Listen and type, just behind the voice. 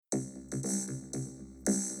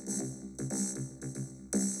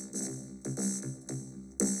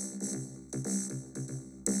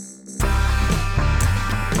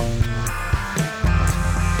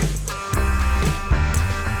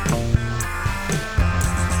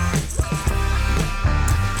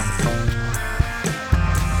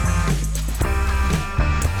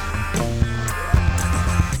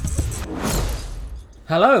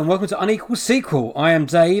Hello and welcome to Unequal Sequel. I am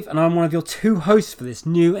Dave and I'm one of your two hosts for this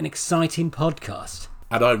new and exciting podcast.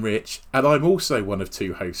 And I'm Rich, and I'm also one of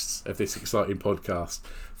two hosts of this exciting podcast.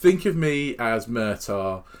 Think of me as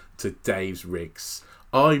Murtaugh to Dave's Riggs.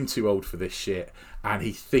 I'm too old for this shit, and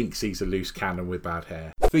he thinks he's a loose cannon with bad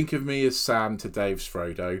hair. Think of me as Sam to Dave's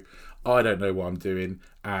Frodo. I don't know what I'm doing,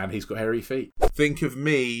 and he's got hairy feet. Think of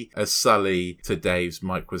me as Sully to Dave's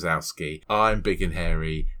Mike Wazowski. I'm big and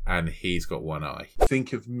hairy, and he's got one eye.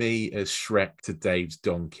 Think of me as Shrek to Dave's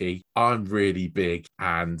Donkey. I'm really big,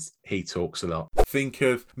 and he talks a lot. Think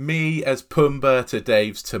of me as Pumbaa to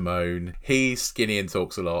Dave's Timon. He's skinny and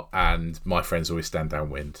talks a lot, and my friends always stand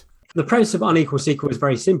downwind. The premise of Unequal Sequel is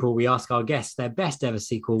very simple. We ask our guests their best ever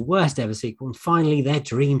sequel, worst ever sequel, and finally their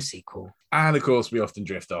dream sequel. And of course, we often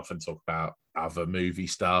drift off and talk about other movie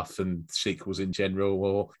stuff and sequels in general,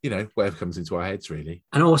 or, whatever comes into our heads, really.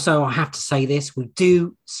 And also, I have to say this, we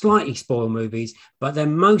do slightly spoil movies, but they're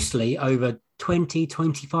mostly over 20,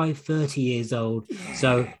 25, 30 years old. Yeah.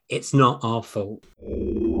 So it's not our fault.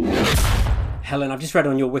 Helen, I've just read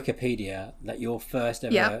on your Wikipedia that your first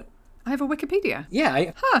ever... Yeah. I have a Wikipedia.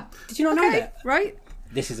 Yeah. Did you not know that? Right.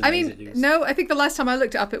 This is amazing news. No, I think the last time I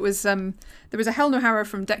looked it up, it was there was a Helen O'Hara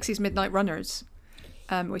from Dexy's Midnight Runners,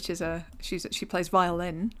 which is she plays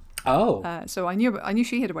violin. Oh. So I knew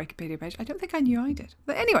she had a Wikipedia page. I don't think I knew I did.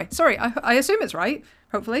 But anyway, sorry. I assume it's right.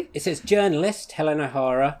 Hopefully. It says journalist Helen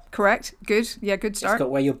O'Hara. Correct. Good. Yeah. Good start. It's got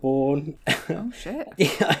where you're born. Oh shit.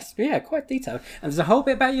 Yeah, quite detailed. And there's a whole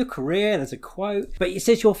bit about your career. There's a quote, but it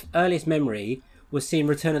says your earliest memory was seeing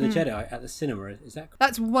Return of the Jedi at the cinema. Is that correct?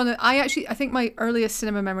 That's one of... I think my earliest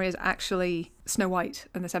cinema memory is actually Snow White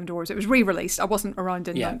and the Seven Dwarfs. It was re-released. I wasn't around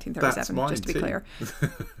in 1937, that's mine just to be too. Clear.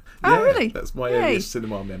 Oh, really? That's my earliest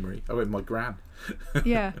cinema memory. I went with my gran.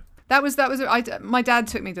 Yeah. That was my dad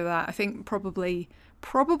took me to that. I think probably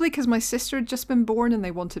because my sister had just been born and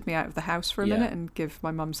they wanted me out of the house for a minute and give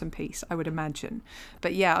my mum some peace, I would imagine.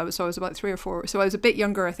 But yeah, I was about 3 or 4. So I was a bit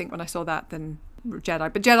younger, I think, when I saw that than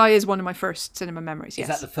Jedi. But Jedi is one of my first cinema memories, yes.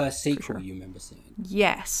 Is that the first sequel you remember seeing?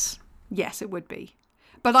 Yes, it would be.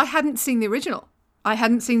 But I hadn't seen the original. I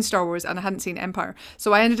hadn't seen Star Wars and I hadn't seen Empire.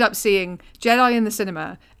 So I ended up seeing Jedi in the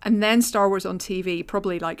cinema and then Star Wars on TV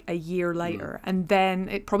probably like a year later. And then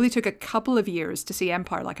it probably took a couple of years to see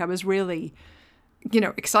Empire. Like I was really,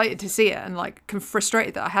 excited to see it and like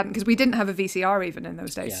frustrated that I hadn't, because we didn't have a VCR even in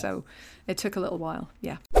those days. Yeah. So it took a little while.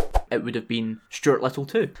 Yeah. It would have been Stuart Little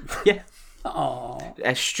too. Yeah.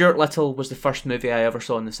 Aww. Stuart Little was the first movie I ever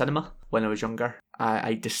saw in the cinema when I was younger.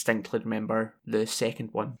 I distinctly remember the second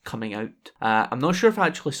one coming out. I'm not sure if I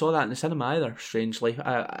actually saw that in the cinema either, strangely.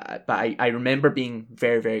 But I remember being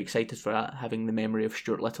very, very excited for that, having the memory of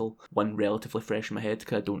Stuart Little one relatively fresh in my head,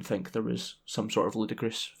 because I don't think there was some sort of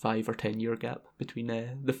ludicrous 5 or 10 year gap between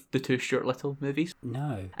the two Stuart Little movies.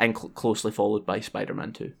 No. And closely followed by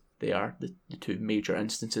Spider-Man 2. They are the two major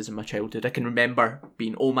instances in my childhood. I can remember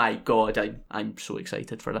being, oh my god, I'm so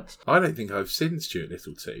excited for this. I don't think I've seen Stuart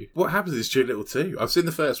Little 2. What happens in Stuart Little 2? I've seen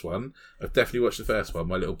the first one. I've definitely watched the first one.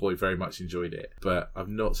 My little boy very much enjoyed it. But I've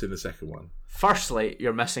not seen the second one. Firstly,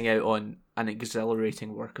 you're missing out on an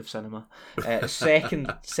exhilarating work of cinema.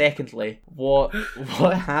 Secondly, what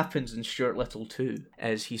happens in Stuart Little 2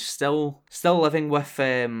 is he's still living with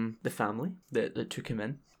the family that took him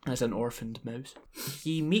in as an orphaned mouse.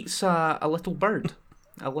 He meets a little bird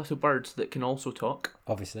that can also talk.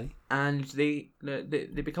 Obviously. And they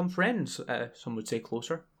become friends. Some would say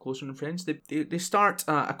closer than friends. They start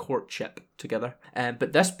a courtship together.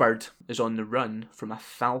 But this bird is on the run from a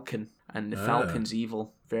falcon, and the falcon's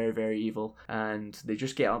evil, very, very evil. And they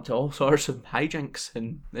just get up to all sorts of hijinks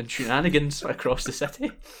and shenanigans across the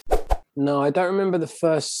city. No, I don't remember the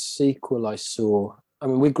first sequel I saw. I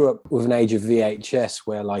mean, we grew up with an age of VHS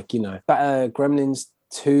where, Gremlins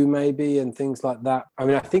 2 maybe and things like that. I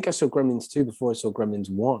mean, I think I saw Gremlins 2 before I saw Gremlins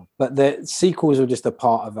 1. But the sequels were just a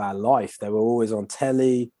part of our life. They were always on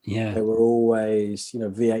telly. Yeah. They were always,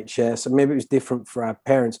 VHS. And maybe it was different for our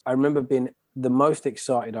parents. I remember being the most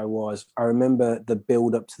excited I remember the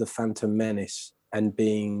build up to the Phantom Menace and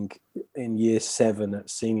being in year 7 at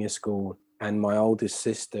senior school. And my oldest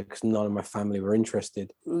sister, because none of my family were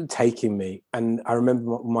interested, taking me. And I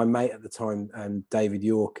remember my mate at the time, David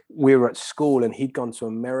York, we were at school and he'd gone to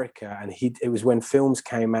America, and it was when films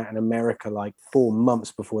came out in America like 4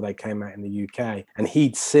 months before they came out in the UK, and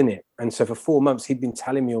he'd seen it. And so for 4 months, he'd been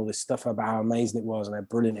telling me all this stuff about how amazing it was and how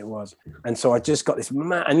brilliant it was. And so I just got this and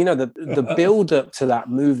the build up to that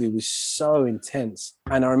movie was so intense.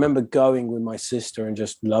 And I remember going with my sister and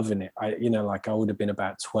just loving it. I would have been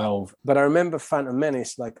about 12. But I remember Phantom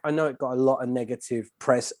Menace, like, I know it got a lot of negative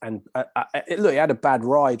press, and it had a bad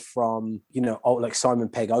ride from, like Simon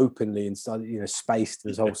Pegg openly and started, spaced.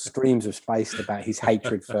 There's whole streams of spaced about his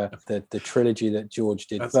hatred for the trilogy that George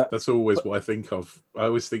did. That's always what I think of. I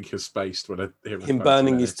always think of Spaced when I hear of him Phantom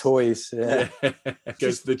burning Menace. his toys. Yeah.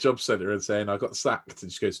 Goes to the job centre and saying, I got sacked.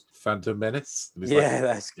 And she goes, Phantom Menace? And he's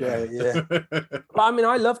That's great. Yeah. But I mean,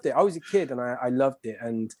 I loved it. I was a kid and I loved it.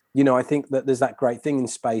 And, I think that there's that great thing in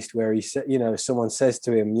Spaced where he said, someone says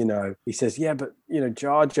to him, he says, yeah, but,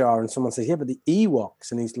 Jar Jar. And someone says, yeah, but the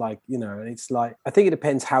Ewoks. And he's like, it's like, I think it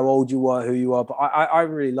depends how old you are, who you are. But I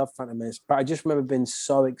really love Phantom Menace. But I just remember being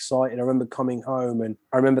so excited. I remember coming home and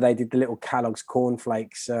I remember they did the little Kellogg's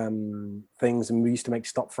cornflakes things. And we used to make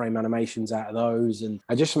stop frame animations out of those. And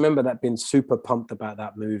I just remember that being super pumped about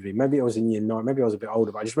that movie. Maybe I was in year 9. Maybe I was a bit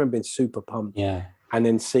older, but I just remember being super pumped. Yeah. And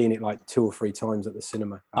then seeing it like 2 or 3 times at the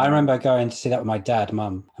cinema. I remember going to see that with my dad,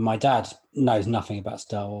 mum, and my dad knows nothing about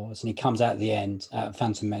Star Wars. And he comes out at the end at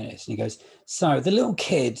Phantom Menace and he goes, so the little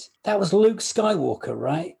kid, that was Luke Skywalker,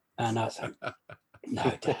 right? And I was like,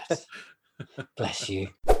 no, Dad, bless you.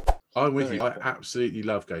 I'm with you. I absolutely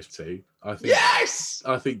love Ghost 2. I think Yes!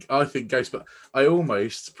 I think Ghostbusters. I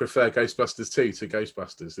almost prefer Ghostbusters 2 to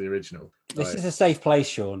Ghostbusters, the original. This is a safe place,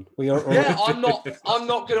 Sean. Yeah, I'm not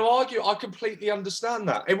going to argue. I completely understand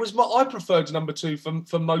that. I preferred number 2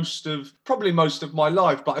 for most of my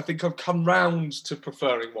life, but I think I've come round to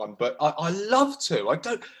preferring 1. But I love 2. I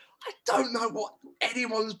don't know what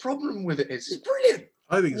anyone's problem with it is. It's brilliant.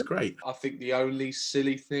 I think it's great. I think the only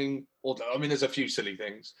silly thing, there's a few silly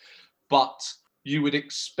things, but you would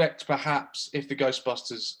expect perhaps if the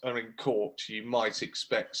Ghostbusters are in court, you might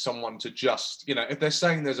expect someone to just, if they're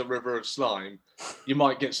saying there's a river of slime, you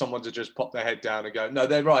might get someone to just pop their head down and go, no,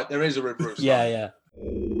 they're right, there is a river of slime. Yeah.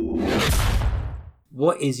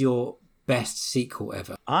 What is your best sequel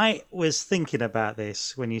ever? I was thinking about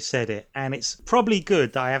this when you said it, and it's probably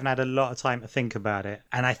good that I haven't had a lot of time to think about it.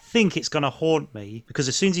 And I think it's going to haunt me because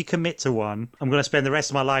as soon as you commit to one, I'm going to spend the rest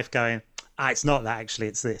of my life going, it's not that actually,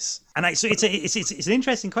 it's this. And so it's an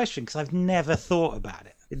interesting question because I've never thought about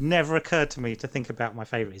it. It never occurred to me to think about my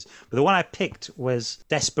favourites. But the one I picked was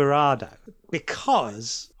Desperado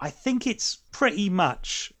because I think it's pretty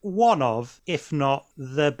much one of, if not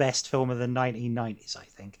the best film of the 1990s, I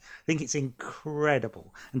think. I think it's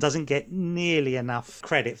incredible and doesn't get nearly enough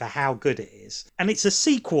credit for how good it is. And it's a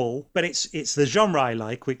sequel, but it's the genre I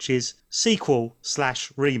like, which is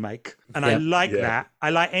sequel/remake. And I like that.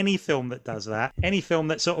 I like any film that does that. Any film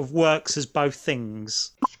that sort of works as both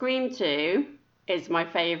things. Scream 2 is my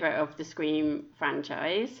favourite of the Scream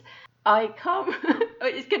franchise. I can't...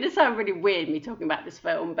 It's going to sound really weird, me talking about this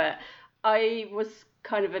film, but I was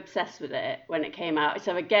kind of obsessed with it when it came out.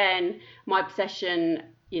 So again, my obsession,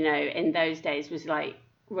 in those days was like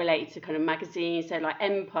related to kind of magazines. So like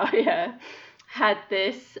Empire had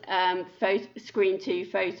this Scream 2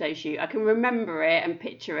 photo shoot. I can remember it and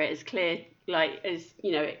picture it as clear, like as,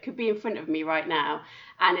 it could be in front of me right now.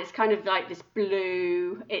 And it's kind of like this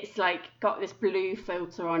blue, it's like got this blue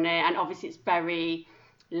filter on it. And obviously it's very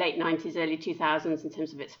late 90s, early 2000s in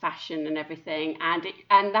terms of its fashion and everything. And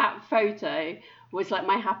that photo was like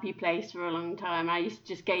my happy place for a long time. I used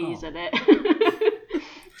to just gaze at it.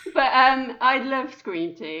 But I love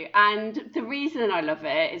Scream 2. And the reason I love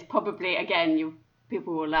it is probably, again,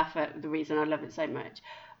 people will laugh at the reason I love it so much.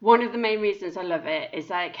 One of the main reasons I love it is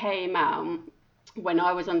that it came out when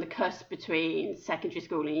I was on the cusp between secondary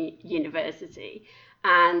school and university.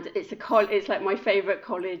 And it's like my favourite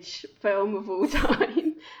college film of all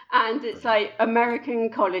time. And it's like American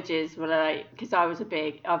colleges were like, because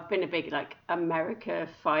I've been a big like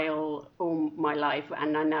America-phile all my life,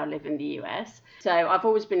 and I now live in the US. So I've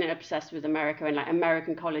always been obsessed with America, and like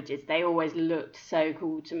American colleges, they always looked so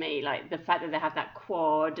cool to me. Like the fact that they have that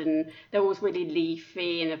quad and they're always really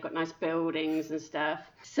leafy and they've got nice buildings and stuff.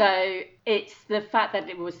 So it's the fact that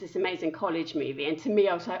it was this amazing college movie. And to me,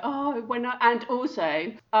 I was like, and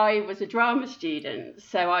also I was a drama student.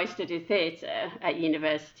 So I studied theatre at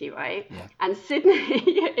university, right? Yeah. And Sydney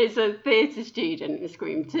is a theatre student in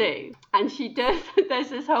Scream 2. And there's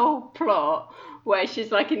this whole plot where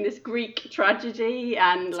she's like in this Greek tragedy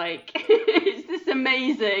and like it's this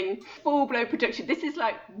amazing full-blown production. This is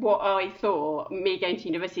like what I thought, me going to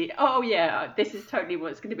university. Oh yeah, this is totally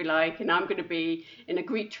what it's going to be like, and I'm going to be in a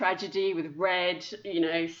Greek tragedy with red,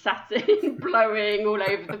 satin blowing all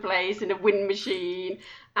over the place in a wind machine,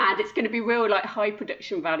 and it's going to be real like high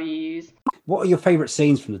production values. What are your favourite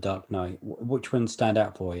scenes from The Dark Knight? Which ones stand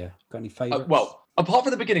out for you? Got any favourites? Well, apart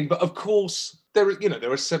from the beginning, but of course there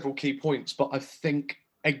are several key points. But I think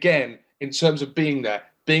again, in terms of being there,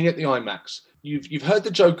 being at the IMAX, you've heard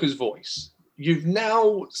the Joker's voice. You've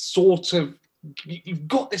now you've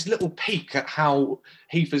got this little peek at how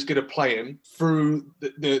Heath is going to play him through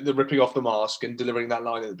the ripping off the mask and delivering that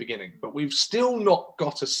line at the beginning. But we've still not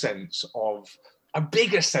got a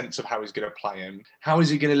bigger sense of how he's going to play him. How is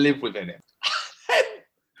he going to live within it?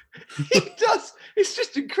 He does. It's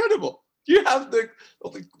just incredible. You have the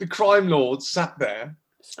crime lords sat there.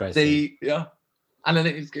 It's great. And then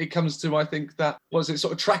it comes to, I think, that was it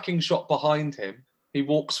sort of tracking shot behind him. He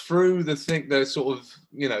walks through the sort of,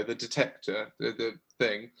 the detector, the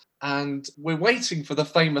thing, and we're waiting for the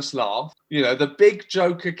famous laugh, the big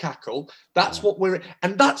Joker cackle. That's what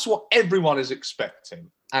that's what everyone is expecting.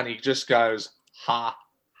 And he just goes, ha,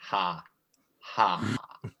 ha, ha.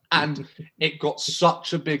 And it got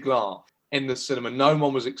such a big laugh in the cinema. No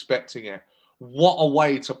one was expecting it. What a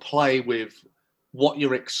way to play with what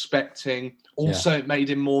you're expecting. Also, It made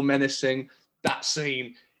him more menacing. That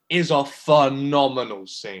scene is a phenomenal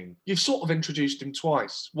scene. You've sort of introduced him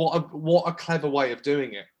twice. What a clever way of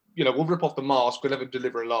doing it. We'll rip off the mask, we'll have him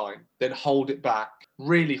deliver a line, then hold it back,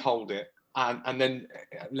 really hold it, and then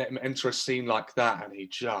let him enter a scene like that, and he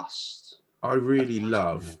just... I really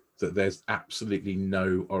love that there's absolutely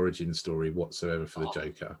no origin story whatsoever for the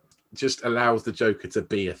Joker. It just allows the Joker to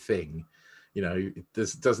be a thing. It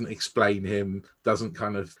doesn't explain him, doesn't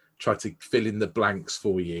kind of try to fill in the blanks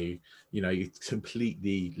for you. It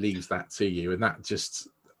completely leaves that to you. And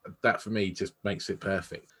that for me just makes it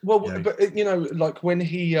perfect. Well, but like when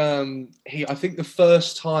he I think the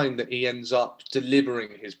first time that he ends up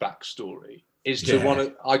delivering his backstory is to one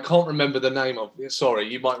of, I can't remember the name of, sorry,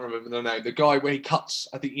 you might remember the name, the guy where he cuts,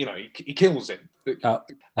 I think, he kills him.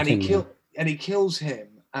 And he kills him.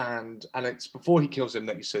 And it's before he kills him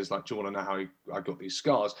that he says, like, do you want to know how I got these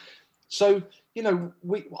scars? So,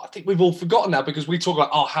 I think we've all forgotten that because we talk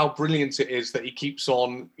about, how brilliant it is that he keeps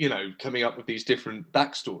on, coming up with these different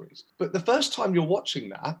backstories. But the first time you're watching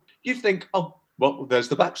that, you think, there's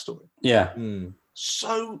the backstory. Yeah.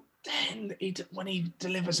 So then when he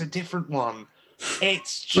delivers a different one,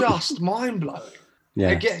 it's just mind-blowing. Yeah.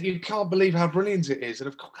 Again, you can't believe how brilliant it is. And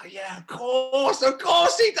of course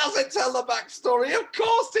he doesn't tell the backstory. Of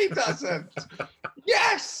course he doesn't.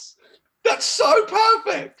 Yes, that's so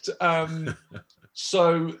perfect.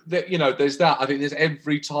 So that, there's that. I think there's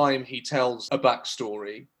every time he tells a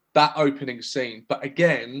backstory, that opening scene. But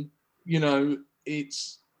again,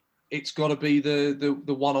 it's got to be the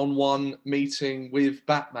one-on-one meeting with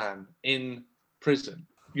Batman in prison.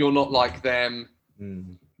 You're not like them.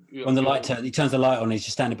 When he turns the light on, he's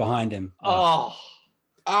just standing behind him. Oh,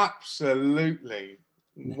 absolutely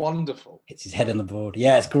wonderful. Hits his head on the board.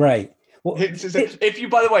 Yeah, it's great. If you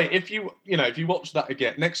watch that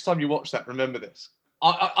again, next time you watch that, remember this.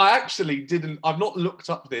 I actually didn't. I've not looked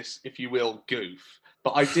up this, if you will, goof,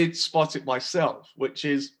 but I did spot it myself, which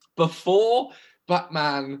is before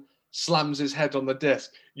Batman slams his head on the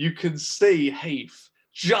desk, you can see Heath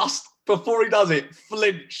just before he does it,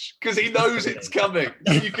 flinch, because he knows it's coming.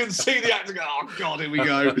 You can see the actor go, oh God, here we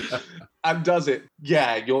go. And does it.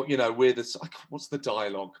 Yeah, we're what's the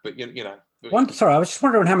dialogue? But, Sorry, I was just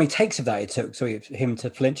wondering how many takes of that it took for him to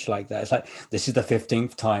flinch like that. It's like, this is the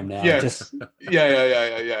 15th time now. Yes.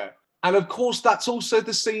 Yeah. And of course, that's also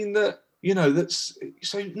the scene that, that's...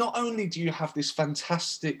 So not only do you have this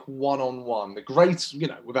fantastic one-on-one, the great,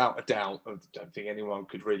 without a doubt, I don't think anyone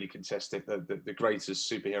could really contest it, the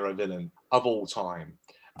greatest superhero villain of all time,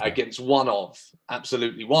 against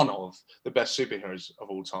absolutely one of the best superheroes of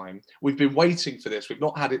all time. We've been waiting for this. We've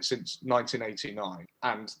not had it since 1989,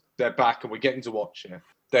 and they're back and we're getting to watch it.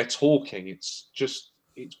 They're talking. It's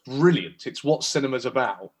brilliant. It's what cinema's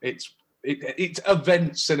about. It's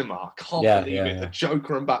event cinema. I can't believe it. The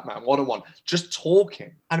Joker and Batman one-on-one, just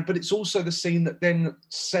talking. But it's also the scene that then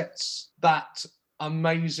sets that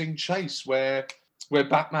amazing chase where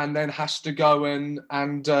Batman then has to go and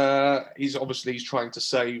he's trying to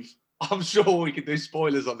save. I'm sure we can do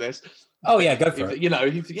spoilers on this. Oh yeah, go for it.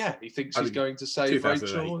 He thinks he's going to save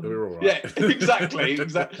Rachel. Right. Yeah, exactly.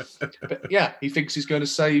 But yeah, he thinks he's going to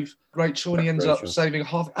save Rachel, and he ends up saving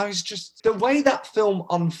Harvey. It's just the way that film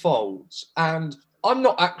unfolds. And I'm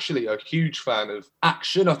not actually a huge fan of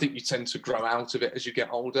action. I think you tend to grow out of it as you get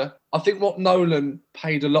older. I think what Nolan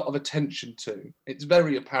paid a lot of attention to, it's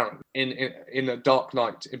very apparent in A Dark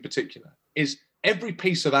Knight in particular, is every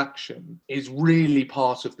piece of action is really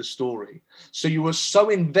part of the story. So you were so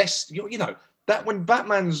invested, that when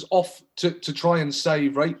Batman's off to try and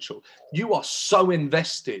save Rachel, you are so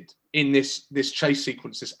invested in this chase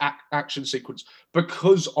sequence, this action sequence,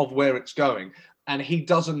 because of where it's going. And he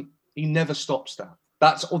never stops that.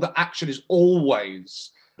 That's all. The action is always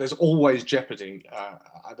there's always jeopardy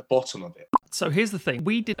at the bottom of it. So here's the thing.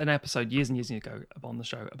 We did an episode years and years ago on the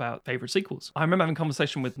show about favourite sequels. I remember having a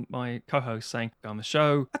conversation with my co-host saying, on the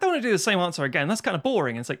show, I don't want to do the same answer again. That's kind of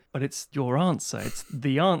boring. And it's like, but it's your answer. It's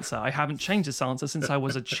the answer. I haven't changed this answer since I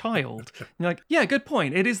was a child. And you're like, yeah, good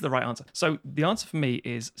point. It is the right answer. So the answer for me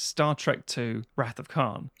is Star Trek II, Wrath of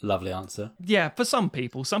Khan. Lovely answer. Yeah, for some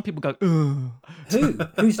people. Some people go, ugh.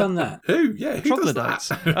 Who's done that? Who? Yeah, who does Troglodytes.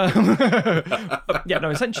 that? But yeah, no,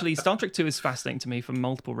 essentially, Star Trek II is fascinating to me for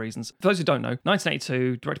multiple reasons. For those who don't know,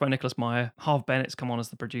 1982, directed by Nicholas Meyer, Harve Bennett's come on as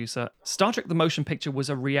the producer. Star Trek the Motion Picture was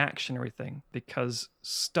a reactionary thing because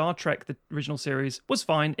Star Trek, the original series, was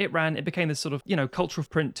fine. It ran, it became this sort of, cultural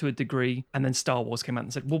print to a degree. And then Star Wars came out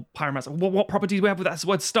and said, well, Paramount's like, well, what property do we have with that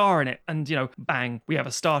word star in it? And, bang, we have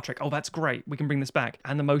a Star Trek. Oh, that's great. We can bring this back.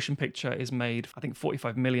 And the motion picture is made, I think,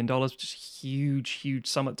 $45 million, which is huge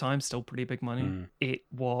sum at times, still pretty big money. It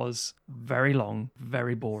was very long,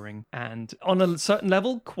 very boring, and on a certain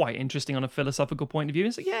level, quite interesting on a philosophical point of view.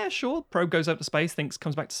 It's like, yeah, sure, probe goes out to space,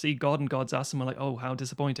 comes back to see God and God's us, and we're like, oh, how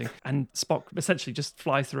disappointing. And Spock essentially just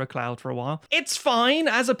flies through a cloud for a while. It's fine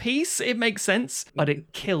as a piece, it makes sense, but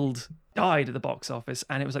it died at the box office,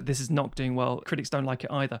 and it was like, this is not doing well. Critics don't like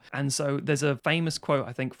it either. And so there's a famous quote,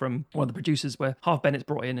 I think, from one of the producers where Harve Bennett's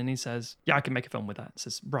brought in and he says, yeah, I can make a film with that.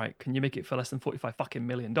 Says, right, can you make it for less than $45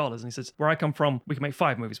 million? And he says, where I come from, we can make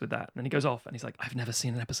 5 movies with that. And then he goes off and he's like, I've never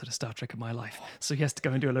seen an episode of Star Trek in my life. So he has to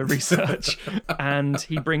go and do a little research. And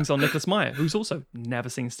he brings on Nicholas Meyer, who's also never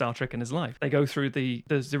seen Star Trek in his life. They go through the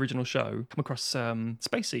original show, come across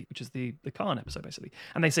Space Seat, which is the Khan episode, basically.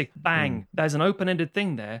 And they say, bang, there's an open-ended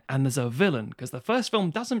thing there, and there's a villain, because the first film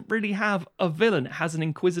doesn't really have a villain. It has an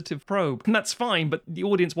inquisitive probe, and that's fine, but the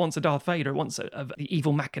audience wants a Darth Vader. It wants the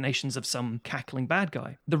evil machinations of some cackling bad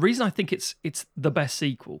guy. The reason I think it's the best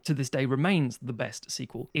sequel, to this day remains the best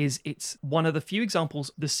sequel, is it's one of the few examples,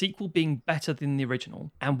 the sequel being better than the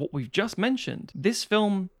original. And what we've just mentioned, this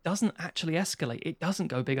film doesn't actually escalate. It doesn't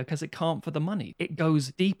go bigger because it can't for the money. It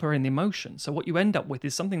goes deeper in the emotion. So what you end up with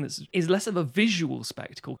is something that is less of a visual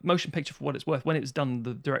spectacle. Motion picture, for what it's worth, when it was done,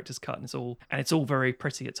 the director's cut, and it's all very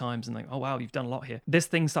pretty at times, and like, oh wow, you've done a lot here. This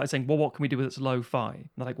thing started saying, well, what can we do with its lo-fi? And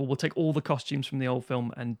they're like, well, we'll take all the costumes from the old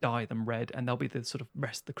film and dye them red, and they'll be the sort of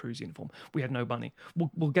rest of the crew's uniform. We have no money.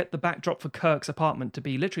 We'll get the backdrop for Kirk's apartment to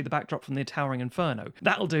be literally the backdrop from the Towering Inferno.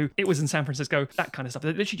 That'll do. It was in San Francisco, that kind of stuff.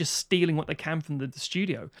 They're literally just stealing what they can from the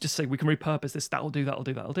studio. Just say, we can repurpose this, that'll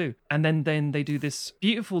do. And then they do this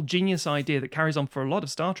beautiful genius idea that carries on for a lot of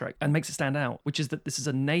Star Trek and makes it stand out, which is that this is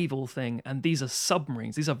a naval thing, and these are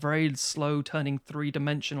submarines. These are very slow turning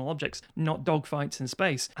 3-dimensional objects, not dogfights in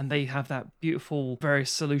space. And they have that beautiful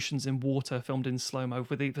various solutions in water filmed in slow-mo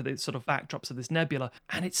for the sort of backdrops of this nebula.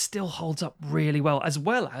 And it still holds up really well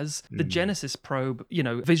as the Genesis probe,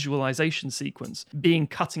 visualization sequence being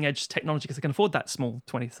cutting edge technology because they can afford that small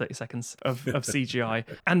 20-30 seconds of CGI.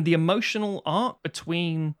 And the emotional arc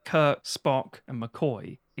between Kirk, Spock, and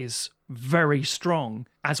McCoy is very strong,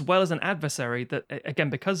 as well as an adversary that, again,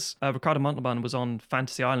 because Ricardo Montalban was on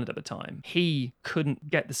Fantasy Island at the time, he couldn't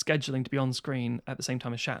get the scheduling to be on screen at the same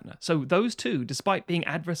time as Shatner. So those two, despite being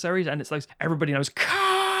adversaries, and it's those everybody knows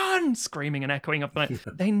Khan screaming and echoing up the night,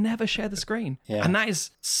 they never share the screen. Yeah. And that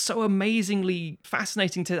is so amazingly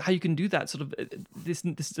fascinating to how you can do that sort of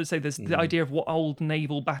the idea of what old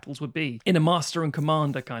naval battles would be in a master and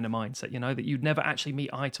commander kind of mindset, that you'd never actually meet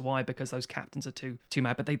eye to eye because those captains are too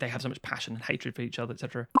mad, but they have so much passion and hatred for each other,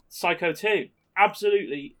 etc. Psycho 2,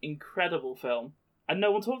 absolutely incredible film, and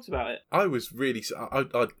no one talks about it. I was really...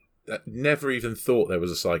 I never even thought there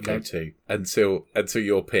was a Psycho 2 until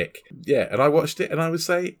your pick. Yeah, and I watched it, and I would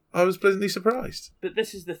say I was pleasantly surprised. But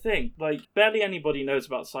this is the thing, barely anybody knows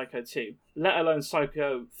about Psycho 2, let alone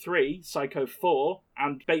Psycho 3, Psycho 4,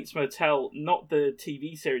 and Bates Motel, not the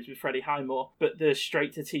TV series with Freddie Highmore, but the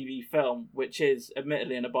straight-to-TV film, which is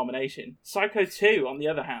admittedly an abomination. Psycho 2, on the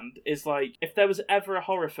other hand, is if there was ever a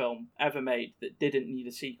horror film ever made that didn't need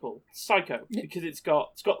a sequel, Psycho, because it's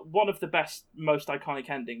got one of the best, most iconic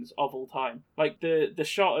endings of all time. The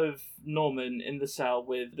shot of Norman in the cell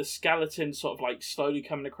with the skeleton sort of slowly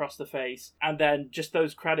coming across the face, and then just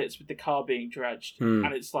those credits with the car being dredged,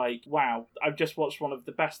 and it's wow, I've just watched one of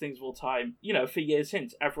the best things of all time. For years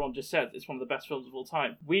since, everyone just said it's one of the best films of all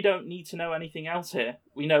time. We don't need to know anything else here.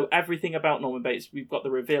 We know everything about Norman Bates. We've got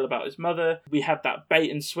the reveal about his mother. We had that bait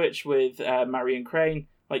and switch with Marion Crane.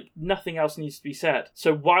 Nothing else needs to be said.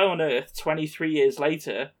 So why on earth, 23 years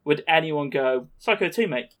later, would anyone go, Psycho 2,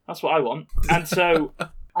 mate? That's what I want. And so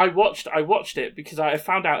I watched it because I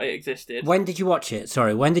found out it existed. When did you watch it?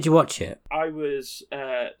 Sorry, when did you watch it? I was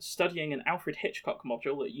studying an Alfred Hitchcock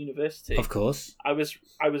module at university. Of course. I was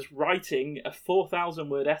writing a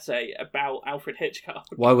 4,000-word essay about Alfred Hitchcock.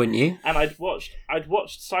 Why wouldn't you? And I'd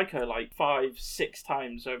watched Psycho like 5-6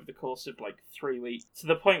 times over the course of like 3 weeks, to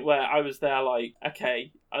the point where I was there like,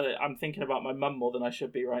 okay, I'm thinking about my mum more than I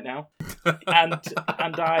should be right now, and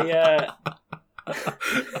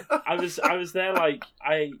I was there like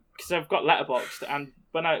because I've got Letterboxd, and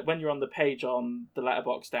when you're on the page on the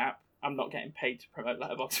Letterboxd app, I'm not getting paid to promote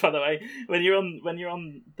Letterboxd, by the way. When you're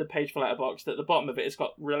on the page for Letterboxd, at the bottom of it's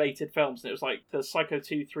got related films, and it was like the Psycho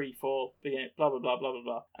 2, 3, 4, blah blah blah blah blah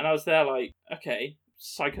blah, and I was there like, okay,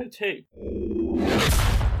 Psycho 2.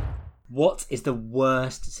 What is the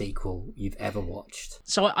worst sequel you've ever watched?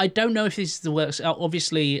 So I don't know if this is the worst.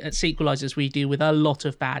 Obviously, at Sequelizers, we deal with a lot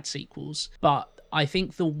of bad sequels, but I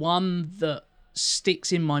think the one that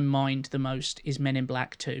sticks in my mind the most is Men in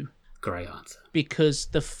Black 2. Great answer. Because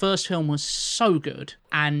the first film was so good,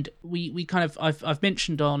 and we kind of I've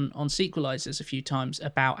mentioned on Sequelizers a few times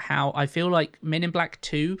about how I feel like Men in Black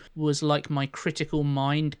 2 was like my critical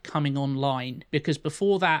mind coming online, because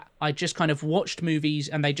before that I just kind of watched movies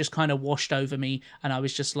and they just kind of washed over me, and I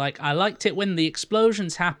was just like, I liked it when the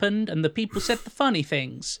explosions happened and the people said the funny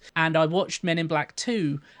things, and I watched Men in Black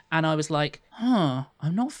 2 and I was like,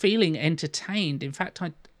 I'm not feeling entertained. In fact,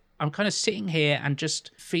 I'm kind of sitting here and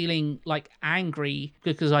just feeling like angry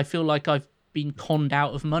because I feel like I've been conned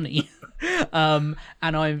out of money. And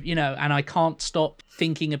I can't stop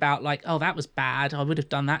thinking about like, oh, that was bad. I would have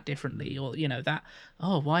done that differently. Or,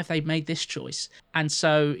 why have they made this choice? And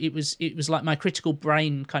so it was like my critical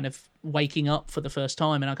brain kind of waking up for the first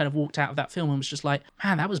time. And I kind of walked out of that film and was just like,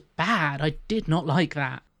 man, that was bad. I did not like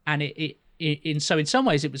that. And in some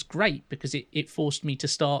ways it was great because it forced me to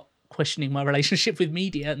start questioning my relationship with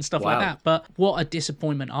media and stuff like that. But what a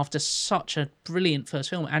disappointment after such a brilliant first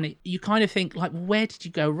film. And you kind of think, like, where did you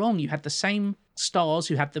go wrong? You had the same stars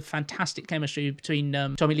who had the fantastic chemistry between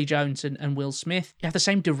Tommy Lee Jones and Will Smith. You have the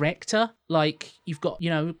same director. Like, you've got,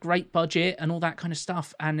 great budget and all that kind of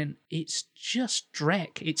stuff. And it's just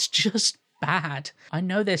dreck. It's just bad. I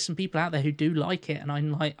know there's some people out there who do like it, and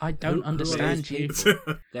I'm like, I don't understand you.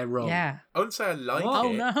 They're wrong. Yeah. I wouldn't say I like it,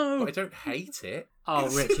 Oh, no. but I don't hate it. Oh,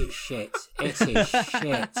 Rich, it's shit. It is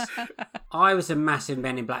shit. I was a massive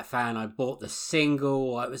Men in Black fan. I bought the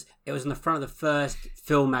single. It was on the front of the first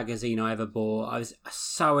film magazine I ever bought. I was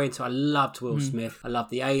so into it. I loved Will Smith. I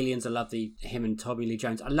loved the aliens. I loved him and Tommy Lee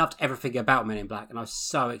Jones. I loved everything about Men in Black, and I was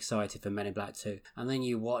so excited for Men in Black 2. And then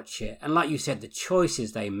you watch it, and like you said, the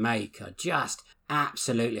choices they make are just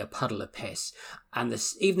absolutely a puddle of piss. And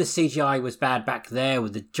even the CGI was bad back there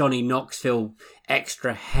with the Johnny Knoxville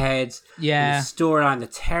extra heads. Yeah. And the storyline, the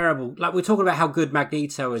terrible... Like, we're talking about how good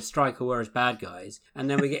Magneto and Stryker were as bad guys, and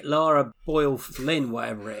then we get Laura Boyle Flynn,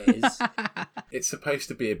 whatever it is. It's supposed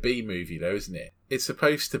to be a B movie, though, isn't it? It's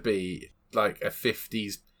supposed to be like a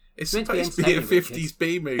 50s... It's supposed to be a 50s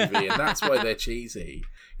B movie, and that's why they're cheesy.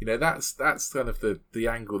 That's kind of the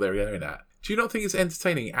angle they're going at. Do you not think it's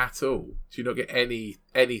entertaining at all? Do you not get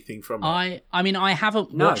anything from it? I mean, I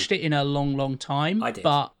haven't watched it in a long, long time. I did.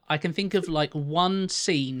 But I can think of like one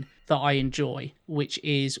scene that I enjoy, which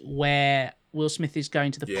is where Will Smith is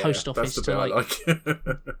going to the post office to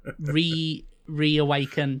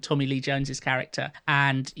reawaken Tommy Lee Jones's character,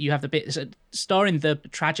 and you have the bit starring the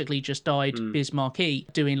tragically just died Biz Markie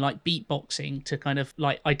doing like beatboxing to kind of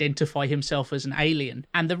like identify himself as an alien.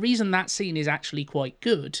 And the reason that scene is actually quite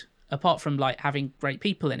good, apart from like having great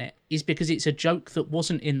people in it, is because it's a joke that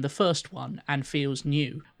wasn't in the first one and feels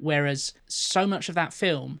new. Whereas so much of that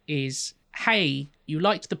film is, hey, you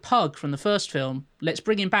liked the pug from the first film, let's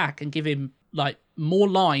bring him back and give him like more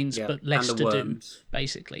lines but less to do,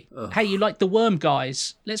 basically. Ugh. Hey, you like the worm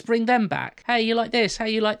guys, let's bring them back. Hey, you like this,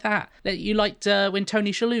 hey, you like that. You liked when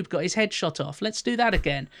Tony Shalhoub got his head shot off, let's do that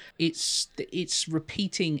again. It's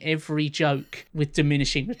repeating every joke with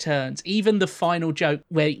diminishing returns. Even the final joke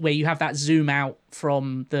where you have that zoom out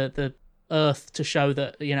from the Earth to show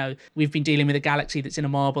that, we've been dealing with a galaxy that's in a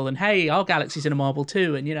marble, and hey, our galaxy's in a marble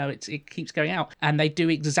too, and it keeps going out, and they do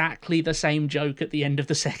exactly the same joke at the end of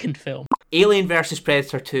the second film. Alien vs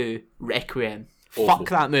Predator 2 Requiem. Awful. Fuck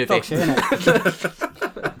that movie.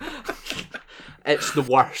 It's the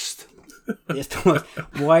worst. It's the worst.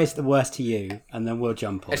 Why is it the worst to you? And then we'll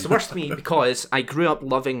jump on. It's the worst to me because I grew up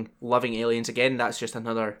loving Aliens. Again, that's just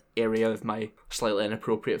another area of my slightly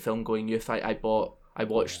inappropriate film-going youth. I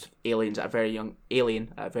watched Alien at a very young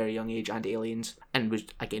age, and Aliens, and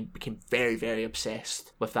became very, very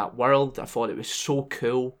obsessed with that world. I thought it was so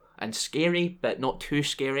cool. and scary, but not too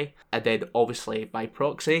scary. And then obviously by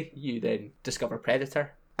proxy, you then discover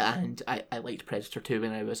Predator. And I liked Predator 2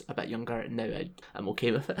 when I was a bit younger, and now I'm okay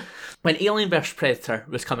with it. When Alien vs Predator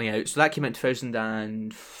was coming out, so that came out in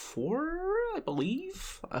 2004, I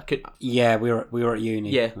believe. Yeah, we were at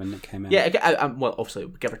uni when it came out. Yeah, well,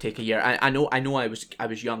 obviously, give or take a year. I know. I was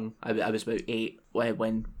young. I was about 8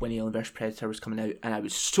 when Alien vs Predator was coming out, and I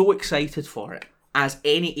was so excited for it. As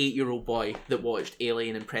any 8-year-old boy that watched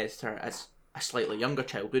Alien and Predator as a slightly younger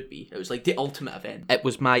child would be. It was like the ultimate event. It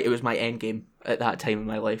was my end game at that time in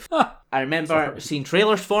my life. I remember seeing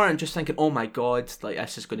trailers for it and just thinking, oh my god, like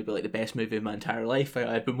this is going to be like the best movie of my entire life.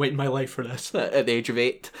 I've been waiting my life for this at the age of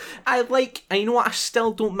 8. And you know what, I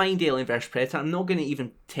still don't mind Alien vs Predator. I'm not going to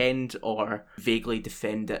even tend or vaguely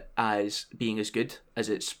defend it as being as good as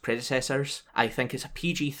its predecessors. I think it's a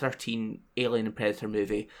PG-13 Alien and Predator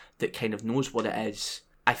movie that kind of knows what it is.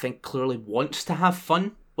 I think clearly wants to have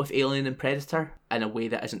fun with Alien and Predator in a way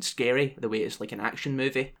that isn't scary, the way it's like an action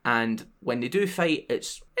movie. And when they do fight,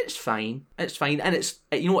 it's fine. It's fine. And it's,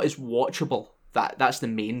 you know what, it's watchable. That's the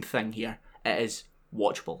main thing here. It is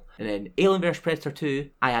watchable. And then Alien vs Predator 2,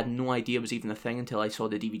 I had no idea was even a thing until I saw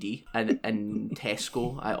the DVD in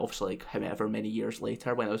Tesco. Obviously, like however many years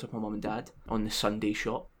later, when I was with my mum and dad on the Sunday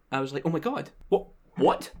shop, I was like, oh my god,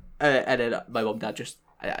 what? And then my mum and dad just,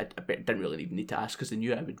 I didn't really even need to ask because they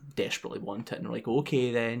knew I would desperately want it, and they're like,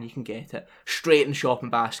 okay then, you can get it. Straight in the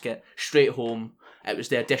shopping basket, straight home. It was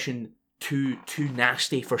the edition too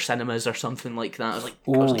nasty for cinemas or something like that. I was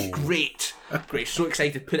like, great, so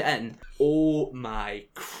excited, put it in. Oh my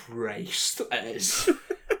Christ, it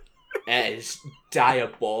is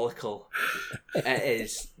diabolical. It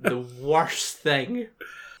is the worst thing.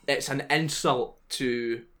 It's an insult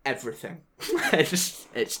to everything.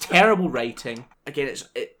 It's terrible writing. Again,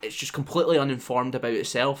 it's just completely uninformed about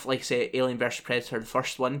itself. Like I say, Alien vs Predator, the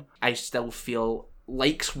first one, I still feel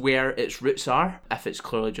likes where its roots are, if it's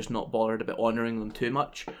clearly just not bothered about honouring them too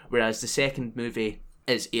much. Whereas the second movie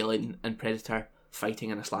is Alien and Predator fighting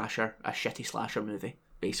in a shitty slasher movie,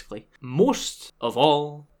 basically. Most of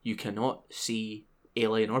all, you cannot see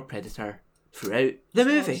Alien or Predator throughout the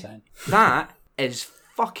movie. That is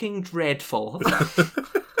fucking dreadful.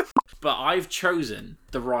 But I've chosen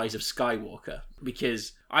The Rise of Skywalker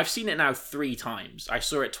because I've seen it now 3 times. I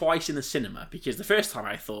saw it twice in the cinema because the first time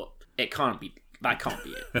I thought, that can't be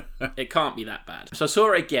it. It can't be that bad. So I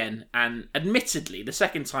saw it again, and admittedly, the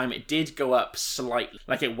second time it did go up slightly.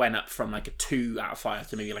 Like it went up from like a 2 out of 5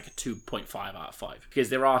 to maybe like a 2.5 out of 5. Because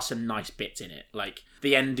there are some nice bits in it. Like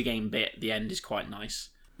the end game bit, the end is quite nice.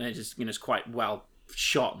 And it's just, it's quite well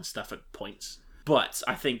shot and stuff at points. But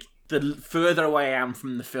I think the further away I am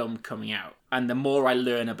from the film coming out, and the more I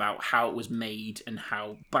learn about how it was made and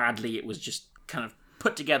how badly it was just kind of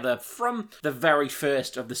put together from the very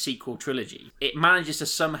first of the sequel trilogy, it manages to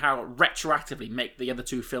somehow retroactively make the other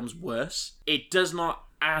 2 films worse. It does not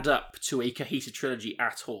add up to a cohesive trilogy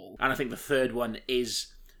at all. And I think the third one is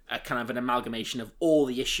a kind of an amalgamation of all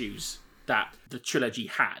the issues that the trilogy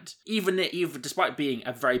had. Even despite being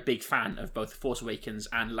a very big fan of both Force Awakens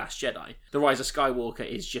and Last Jedi, The Rise of Skywalker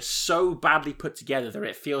is just so badly put together that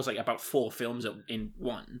it feels like about 4 films in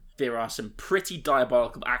one. There are some pretty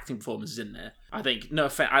diabolical acting performances in there. I think, no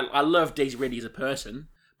offense, I love Daisy Ridley as a person,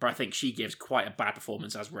 but I think she gives quite a bad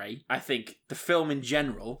performance as Rey. I think the film in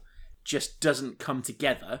general just doesn't come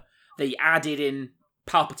together. They added in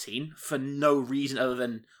Palpatine for no reason other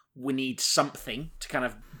than we need something to kind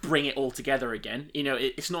of bring it all together again.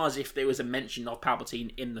 It's not as if there was a mention of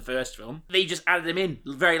Palpatine in the first film. They just added him in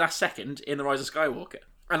the very last second in The Rise of Skywalker.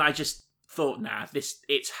 And I just thought,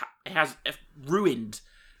 it has ruined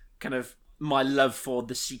kind of my love for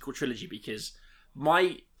the sequel trilogy, because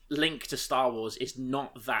my link to Star Wars is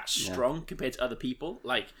not that strong compared to other people.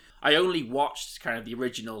 Like, I only watched kind of the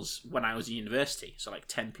originals when I was in university, so like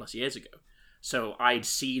 10 plus years ago. So I'd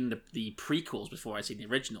seen the prequels before I'd seen the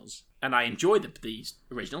originals. And I enjoyed the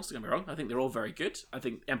originals, don't get me wrong. I think they're all very good. I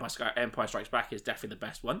think Empire Strikes Back is definitely the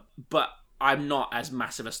best one. But I'm not as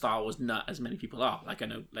massive a Star Wars nut as many people are. Like I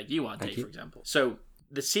know, like you are, Dave, for example. So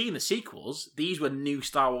seeing the sequels, these were new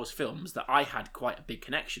Star Wars films that I had quite a big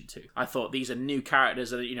connection to. I thought these are new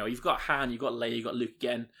characters. That, you've got Han, you've got Leia, you've got Luke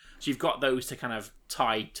again. So you've got those to kind of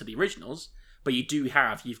tie to the originals. But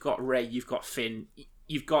you've got Rey, you've got Finn,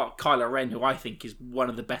 you've got Kylo Ren, who I think is one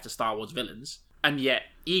of the better Star Wars villains. And yet,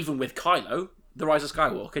 even with Kylo, The Rise of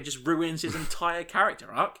Skywalker just ruins his entire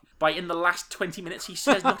character arc by, in the last 20 minutes, he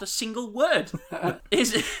says not a single word.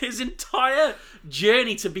 His entire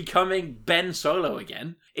journey to becoming Ben Solo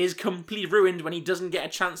again is completely ruined when he doesn't get a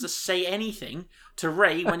chance to say anything to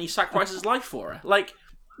Rey when he sacrifices his life for her. Like,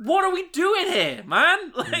 what are we doing here,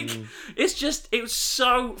 man? Like, it was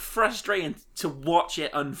so frustrating to watch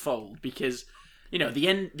it unfold because, you know,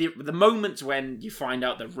 the moments when you find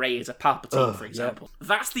out that Rey is a Palpatine, for example,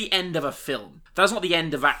 that's the end of a film. That's not the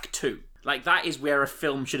end of Act 2. Like, that is where a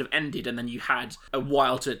film should have ended, and then you had a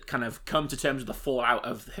while to kind of come to terms with the fallout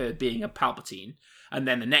of her being a Palpatine, and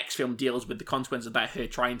then the next film deals with the consequences of that, her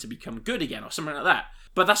trying to become good again, or something like that.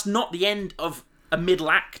 But that's not the end of a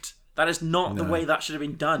middle act. That is not the way that should have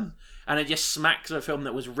been done. And it just smacks of a film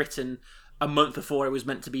that was written a month before it was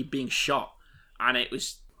meant to be being shot. And it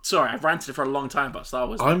was... Sorry, I've ranted for a long time about Star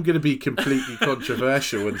Wars. I'm going to be completely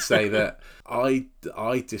controversial and say that I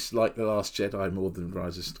dislike The Last Jedi more than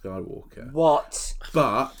Rise of Skywalker. What?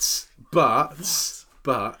 But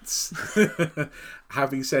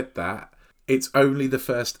having said that, it's only the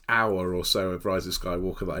first hour or so of Rise of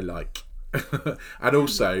Skywalker that I like. And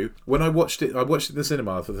also, when I watched it in the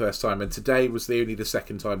cinema for the first time, and today was the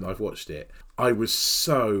second time that I've watched it, I was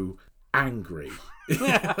so angry.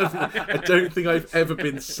 I don't think I've ever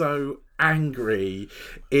been so angry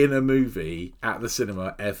in a movie at the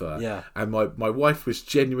cinema ever. Yeah. And my wife was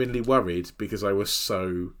genuinely worried because I was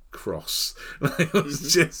so cross. I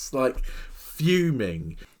was just like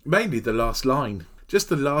fuming. Mainly the last line. Just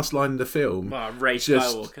the last line of the film. Rey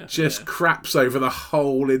Skywalker. Just craps over the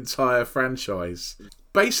whole entire franchise.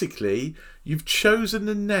 Basically, you've chosen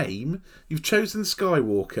the name, you've chosen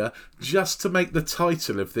Skywalker just to make the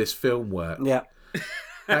title of this film work. Yeah.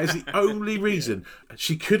 That is the only reason.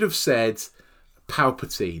 She could have said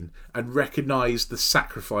Palpatine and recognised the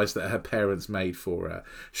sacrifice that her parents made for her.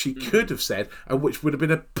 She could have said, and which would have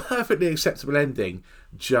been a perfectly acceptable ending,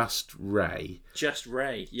 just Rey. Just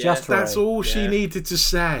Rey. Yeah. Just Rey. That's all she needed to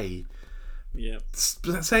say. Yeah.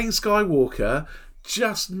 Saying Skywalker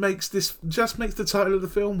just makes the title of the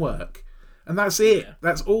film work. And that's it. Yeah.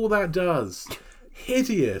 That's all that does.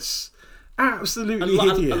 Hideous. Absolutely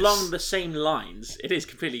hideous. Along the same lines, it is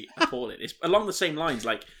completely appalling. It's along the same lines,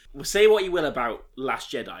 like, say what you will about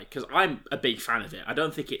Last Jedi, because I'm a big fan of it. I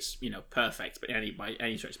don't think it's, perfect by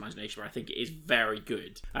any stretch of imagination, but I think it is very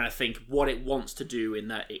good. And I think what it wants to do in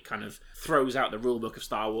that it kind of throws out the rulebook of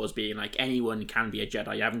Star Wars being like, anyone can be a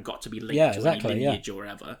Jedi. You haven't got to be linked to any lineage or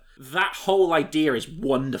whatever. That whole idea is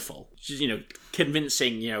wonderful. Just,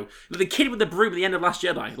 convincing, the kid with the broom at the end of Last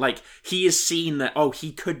Jedi, like, he has seen that,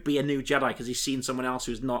 he could be a new Jedi because he's seen someone else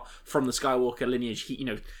who's not from the Skywalker lineage.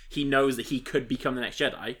 He knows that he could become the next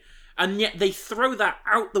Jedi. And yet they throw that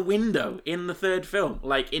out the window in the third film.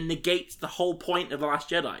 Like, it negates the whole point of The Last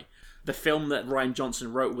Jedi. The film that Rian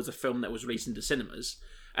Johnson wrote was a film that was released into cinemas.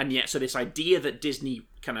 And yet, so this idea that Disney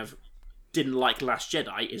kind of didn't like Last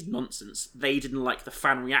Jedi is nonsense. They didn't like the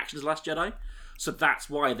fan reactions to Last Jedi. So that's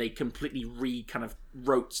why they completely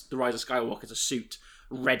wrote The Rise of Skywalker to suit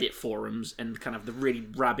Reddit forums and kind of the really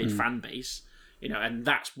rabid fan base. And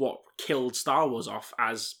that's what killed Star Wars off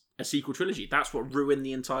as a sequel trilogy. That's what ruined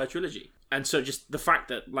the entire trilogy. And so just the fact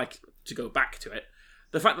that, like, to go back to it,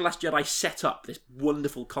 the fact that Last Jedi set up this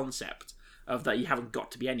wonderful concept of that you haven't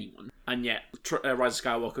got to be anyone, and yet Rise of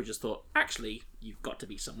Skywalker just thought, actually, you've got to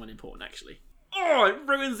be someone important, actually. Oh, it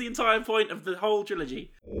ruins the entire point of the whole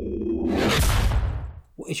trilogy.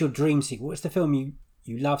 What is your dream sequel? What's the film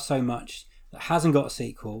you love so much that hasn't got a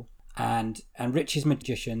sequel? And Rich is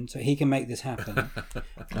magician, so he can make this happen.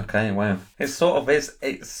 Okay, wow. It sort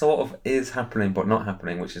of is happening, but not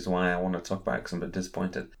happening, which is why I want to talk about it, because I'm a bit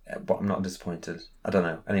disappointed. But I'm not disappointed. I don't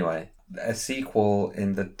know. Anyway, a sequel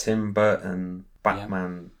in the Tim Burton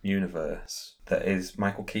Batman universe that is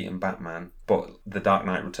Michael Keaton Batman, but The Dark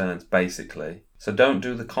Knight Returns, basically. So don't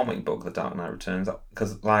do the comic book The Dark Knight Returns,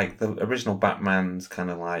 because, like, the original Batman's kind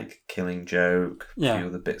of like Killing Joke, a few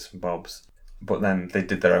of the bits and bobs. But then they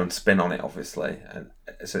did their own spin on it, obviously. And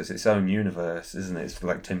so it's its own universe, isn't it? It's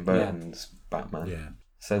like Tim Burton's Batman. Yeah.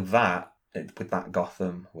 So with that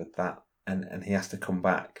Gotham, with that, and he has to come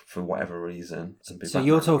back for whatever reason. And be so Batman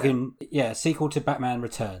you're talking, sequel to Batman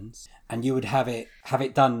Returns, and you would have it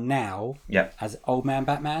done now as Old Man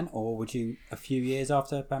Batman, or would you a few years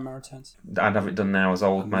after Batman Returns? I'd have it done now as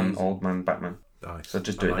Old Man Batman. Nice. So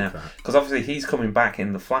just do it now. Because obviously he's coming back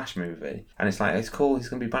in the Flash movie, and it's like, it's cool, he's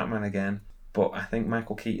going to be Batman again. But I think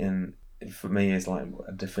Michael Keaton, for me, is like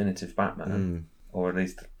a definitive Batman, or at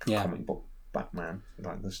least the comic book Batman.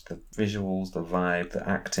 Like the visuals, the vibe, the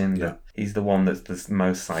acting. He's the one that's the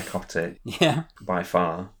most psychotic, by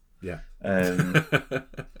far. Yeah.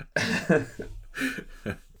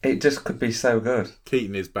 It just could be so good.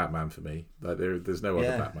 Keaton is Batman for me. Like there's no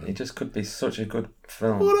other Batman. It just could be such a good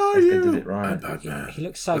film. What are if you? They did it right. He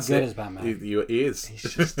looks so good as Batman. He is. He's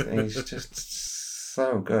just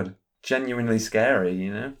so good. genuinely scary,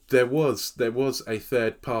 you know? There was a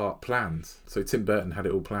third part planned. So Tim Burton had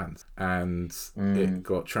it all planned, and it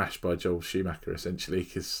got trashed by Joel Schumacher essentially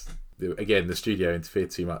because, again, the studio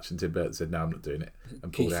interfered too much, and Tim Burton said, "No, I'm not doing it,"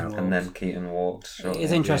 and pulled out. And then Keaton walked.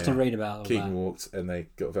 It's interesting to read about all Keaton that. walked, and they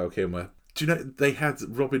got Val Kilmer. Do you know they had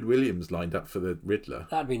Robin Williams lined up for the Riddler?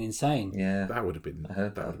 That'd been insane. Yeah, that would have been.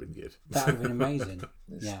 That would have been good. That would have been amazing.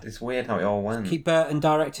 It's weird how it all went. Keep Burton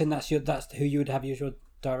directing. That's who you would have as your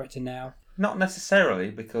director now. Not necessarily,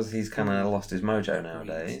 because he's kind of lost his mojo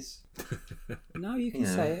nowadays. No, you can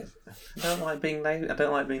say it. I don't like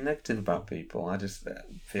being negative about people. I just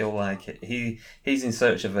feel like he's in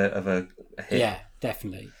search of a hit. Yeah,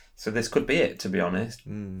 definitely. So this could be it, to be honest.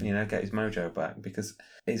 You know, get his mojo back, because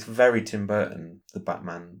it's very Tim Burton, the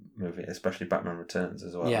Batman movie, especially Batman Returns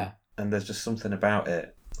as well. Yeah. And there's just something about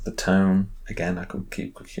it. The tone, again, I could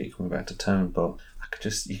keep coming back to tone, but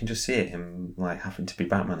you can just see it, him like having to be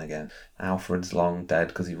Batman again. Alfred's long dead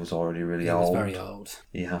because he was already really old. He was very old.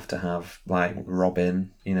 You have to have like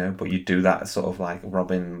Robin, you know, but you do that sort of like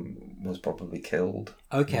Robin was probably killed.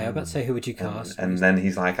 Okay, I was about to say, who would you cast? And then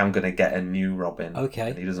he's like, I'm going to get a new Robin.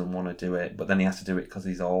 Okay. And he doesn't want to do it, but then he has to do it because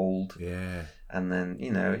he's old. Yeah. And then,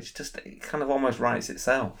 you know, it kind of almost writes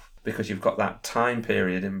itself, because you've got that time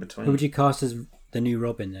period in between. Who would you cast as the new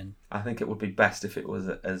Robin then? I think it would be best if it was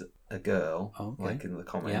as a girl, like in the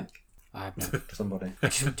comic. Yeah. I have no. Somebody.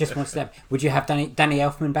 Just one step. Would you have Danny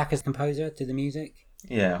Elfman back as composer to the music?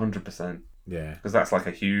 Yeah, 100%. Yeah. Because that's like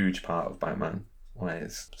a huge part of Batman, where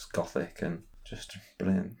it's just gothic and just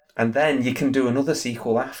brilliant. And then you can do another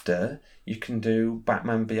sequel after. You can do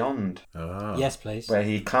Batman Beyond. Oh. Yes, please. Where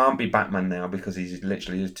he can't be Batman now because he's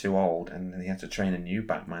literally is too old, and then he has to train a new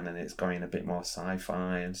Batman, and it's going a bit more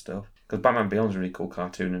sci-fi and stuff. Because Batman Beyond's a really cool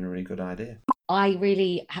cartoon and a really good idea. I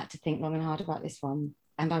really had to think long and hard about this one.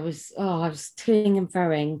 And I was toing and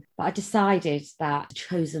froing, but I decided that the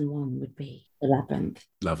chosen one would be the Labyrinth.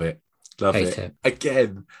 Love it. Love it.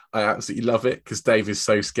 Again, I absolutely love it because Dave is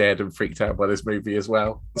so scared and freaked out by this movie as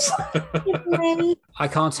well. I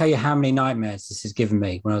can't tell you how many nightmares this has given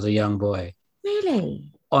me when I was a young boy.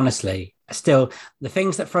 Really? Honestly. Still, the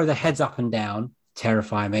things that throw their heads up and down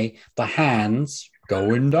terrify me. The hands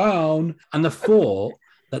going down. And the thought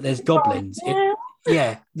that there's goblins.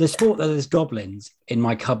 The thought that there's goblins in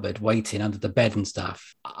my cupboard waiting under the bed and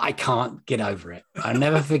stuff. I can't get over it. I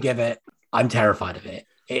never forgive it. I'm terrified of it.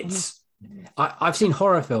 I've seen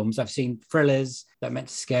horror films, I've seen thrillers that are meant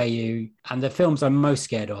to scare you, and the films I'm most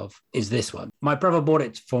scared of is this one. My brother bought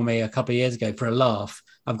it for me a couple of years ago for a laugh.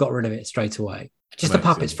 I've got rid of it straight away. Just the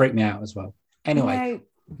puppets freak me out as well. Anyway,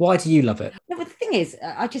 why do you love it? No, but the thing is,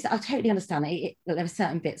 I totally understand that there are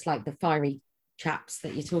certain bits like the fiery chaps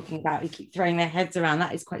that you're talking about who keep throwing their heads around.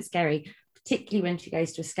 That is quite scary, particularly when she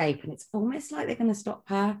goes to escape and it's almost like they're going to stop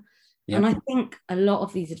her. Yep. And I think a lot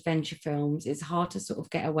of these adventure films, it's hard to sort of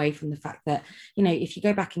get away from the fact that, you know, if you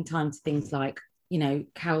go back in time to things like, you know,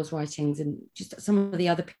 Carol's writings and just some of the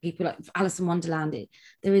other people like Alice in Wonderland,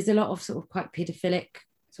 there is a lot of sort of quite paedophilic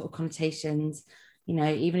sort of connotations. You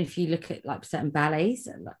know, even if you look at like certain ballets,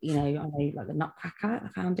 you know, I know like the Nutcracker, I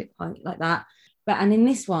found it quite like that. And in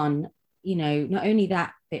this one, you know, not only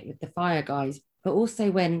that bit with the fire guys, but also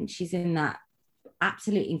when she's in that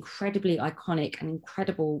absolutely incredibly iconic and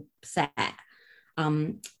incredible set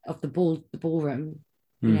of the ballroom,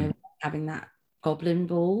 you know, having that goblin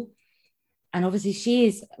ball. And obviously she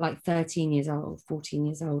is like 13 years old, 14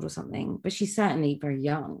 years old or something, but she's certainly very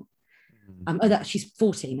young. She's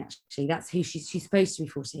 14 actually. That's who she's supposed to be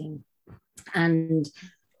 14. And,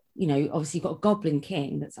 you know, obviously you've got a goblin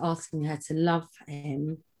king that's asking her to love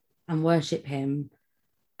him and worship him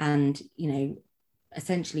and, you know,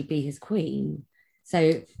 essentially be his queen.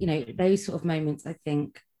 So, you know, those sort of moments, I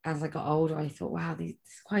think, as I got older, I thought, wow,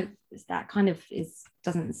 that kind of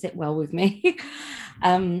doesn't sit well with me.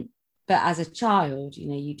 But as a child, you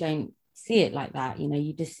know, you don't see it like that. You know,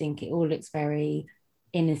 you just think it all looks very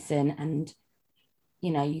innocent and,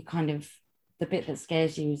 you know, you kind of, the bit that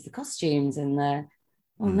scares you is the costumes and oh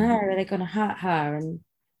no, are they going to hurt her? And,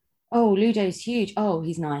 oh, Ludo's huge. Oh,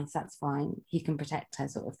 he's nice. That's fine. He can protect her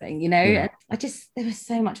sort of thing, you know? Yeah. There was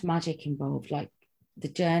so much magic involved, like, the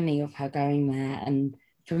journey of her going there. And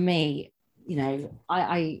for me, you know,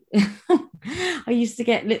 I I used to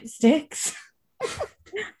get lipsticks and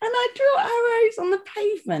I draw arrows on the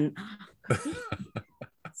pavement.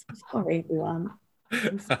 Sorry, everyone.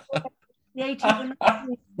 The 80s and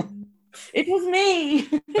 90s. It was me.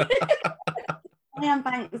 I am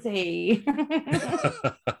Banksy.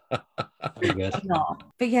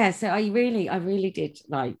 But yeah, so I really did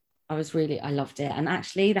like, I loved it. And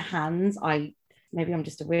actually the hands, maybe I'm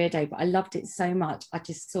just a weirdo, but I loved it so much. I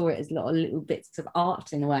just saw it as little bits of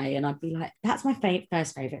art in a way, and I'd be like, that's my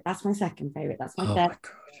first favorite, that's my second favorite, that's my third.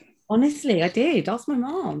 Honestly, I did. Ask my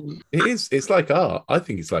mom. It is. It's like art. I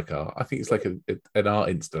think it's like art. I think it's like an art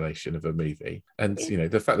installation of a movie. And, you know,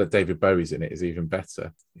 the fact that David Bowie's in it is even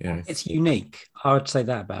better. Yeah. It's unique. I would say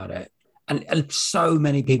that about it. And so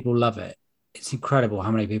many people love it. It's incredible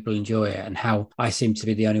how many people enjoy it and how I seem to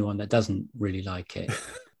be the only one that doesn't really like it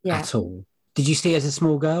at all. Did you see it as a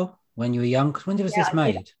small girl when you were young? When was this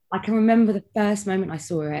made? I can remember the first moment I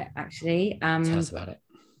saw it, actually. Tell us about it.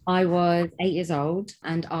 I was 8 years old,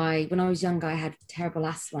 and when I was younger, I had terrible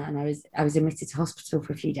asthma, and I was admitted to hospital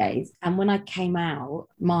for a few days. And when I came out,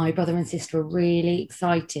 my brother and sister were really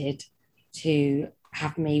excited to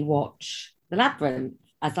have me watch The Labyrinth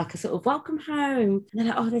as like a sort of welcome home. And they're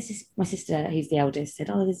like, oh, this is my sister, who's the eldest, said,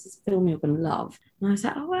 oh, this is a film you're going to love. And I was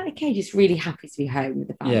like, oh, okay, just really happy to be home with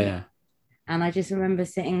the family. Yeah. And I just remember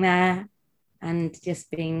sitting there and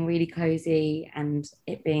just being really cozy, and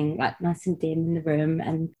it being like nice and dim in the room,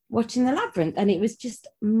 and watching The Labyrinth. And it was just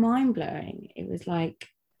mind-blowing. It was like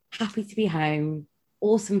happy to be home,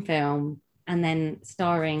 awesome film, and then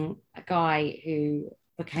starring a guy who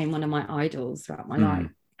became one of my idols throughout my life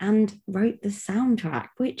and wrote the soundtrack,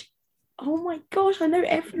 which, oh my gosh, I know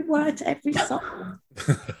every word to every song.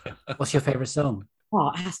 What's your favourite song? Oh,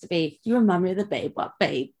 it has to be, you remind me of the babe, what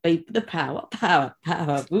babe, babe, the power,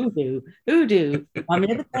 voodoo, remind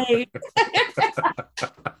me of the babe.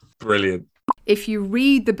 Brilliant. If you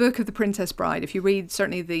read the book of The Princess Bride, if you read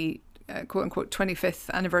certainly the quote-unquote 25th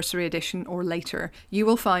anniversary edition or later, you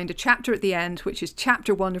will find a chapter at the end, which is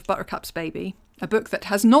chapter 1 of Buttercup's Baby, a book that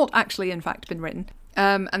has not actually, in fact, been written.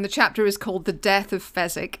 And the chapter is called The Death of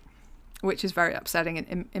Fezzik, which is very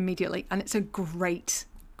upsetting immediately. And it's a great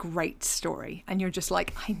story, and you're just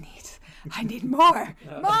like, I need more.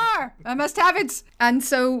 I must have it. And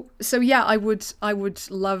so yeah, I would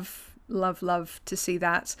love to see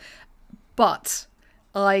that, but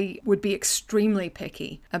I would be extremely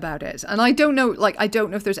picky about it. And I don't know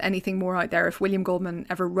if there's anything more out there, if William Goldman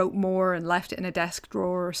ever wrote more and left it in a desk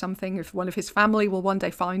drawer or something, if one of his family will one day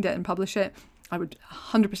find it and publish it, I would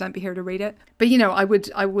 100% be here to read it. But you know, I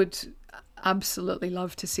would absolutely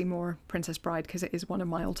love to see more Princess Bride, because it is one of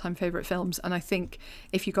my all-time favourite films. And I think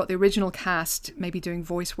if you got the original cast maybe doing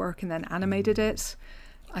voice work and then animated it,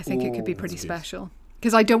 I think it could be pretty special.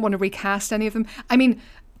 Because I don't want to recast any of them. I mean,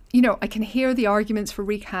 you know, I can hear the arguments for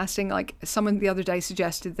recasting. Like, someone the other day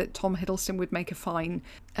suggested that Tom Hiddleston would make a fine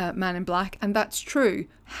Man in Black, and that's true.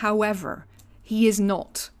 However, he is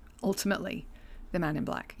not ultimately the Man in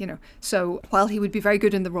Black, you know. So while he would be very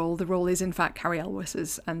good in the role is in fact Cary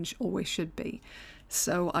Elwes's and always should be.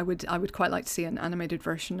 So I would quite like to see an animated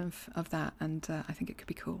version of that, and I think it could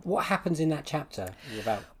be cool. What happens in that chapter?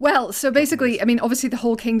 Well, so basically, I mean, obviously the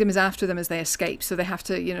whole kingdom is after them as they escape, so they have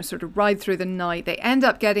to, you know, sort of ride through the night. They end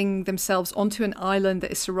up getting themselves onto an island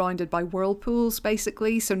that is surrounded by whirlpools,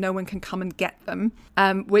 basically, so no one can come and get them,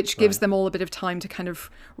 which gives them all a bit of time to kind of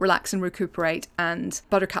relax and recuperate. And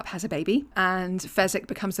Buttercup has a baby, and Fezzik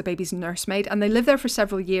becomes the baby's nursemaid, and they live there for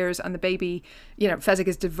several years, and the baby, you know, Fezzik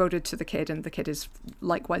is devoted to the kid, and the kid is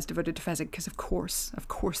likewise devoted to Fezzik, because of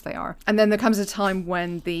course they are. And then there comes a time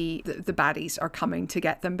when the baddies are coming to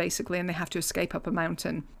get them, basically, and they have to escape up a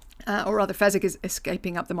mountain. Or rather, Fezzik is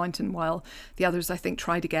escaping up the mountain while the others, I think,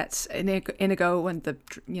 try to get Inigo and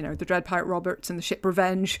the Dread Pirate Roberts and the ship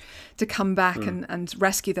Revenge to come back and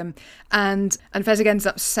rescue them. And Fezzik ends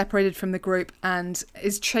up separated from the group and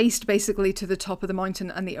is chased basically to the top of the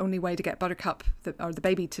mountain. And the only way to get Buttercup or the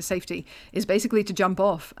baby to safety is basically to jump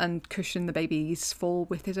off and cushion the baby's fall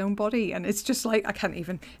with his own body. And it's just like, I can't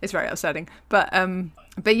even. It's very upsetting. But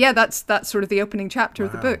yeah, that's sort of the opening chapter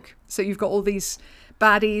of the book. So you've got all these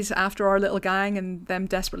baddies after our little gang and them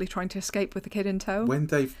desperately trying to escape with the kid in tow. When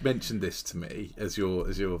Dave mentioned this to me as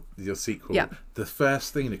your sequel, the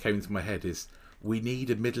first thing that came into my head is, we need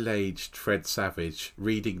a middle-aged Fred Savage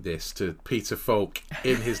reading this to Peter Falk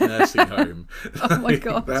in his nursing home. Oh my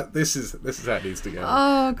God. This is how it needs to go.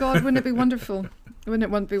 Oh God, wouldn't it be wonderful?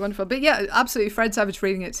 Wouldn't it be wonderful? But yeah, absolutely, Fred Savage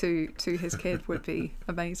reading it to his kid would be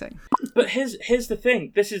amazing. But here's the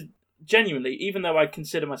thing. This is genuinely, even though I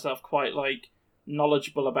consider myself quite like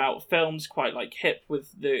knowledgeable about films, quite like hip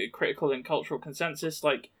with the critical and cultural consensus,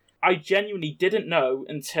 like I genuinely didn't know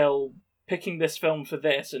until picking this film for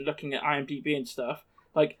this and looking at IMDb and stuff,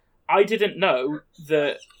 like I didn't know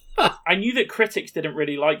that I knew that critics didn't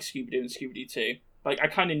really like Scooby-Doo and Scooby-Doo 2. Like, I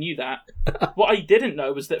kind of knew that. What I didn't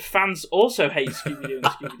know was that fans also hate Scooby-Doo and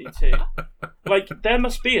Scooby-Doo 2. Like, there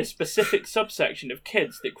must be a specific subsection of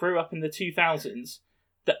kids that grew up in the 2000s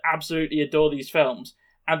that absolutely adore these films.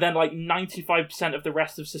 and then like 95% of the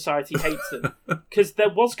rest of society hates them. Because there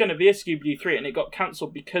was going to be a Scooby-Doo 3 and it got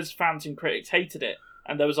cancelled because fans and critics hated it,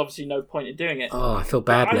 and there was obviously no point in doing it. Oh, I feel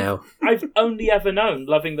bad now. I've only ever known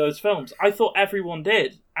loving those films. I thought everyone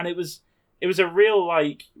did, and it was a real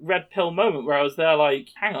like red pill moment where I was there like,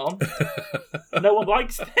 hang on, no one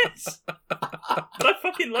likes this, but I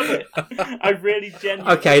fucking love it. I really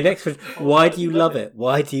genuinely. Okay, next one. Why do you love it?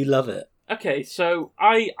 Why do you love it? Okay, so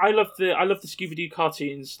I love the Scooby-Doo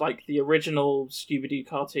cartoons, like the original Scooby-Doo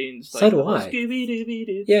cartoons. Like, So do I.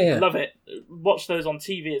 Scooby-Doo. Yeah. Love it. Watched those on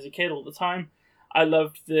TV as a kid all the time. I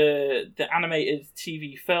loved the animated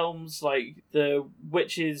TV films, like the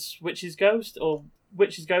Witch's Ghost, or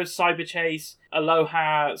Witch's Ghost, Cyber Chase,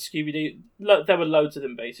 Aloha, Scooby-Doo. There were loads of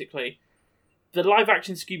them, basically. The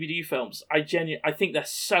live-action Scooby-Doo films, I think they're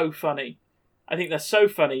so funny. I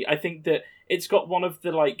think that it's got one of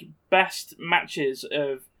the like best matches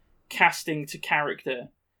of casting to character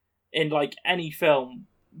in like any film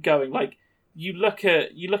going. Like you look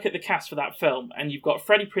at the cast for that film, and you've got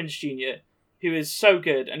Freddie Prinze Jr., who is so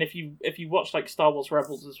good. And if you watch like Star Wars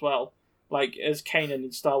Rebels as well, like as Kanan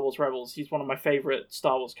in Star Wars Rebels, he's one of my favorite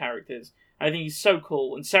Star Wars characters. And I think he's so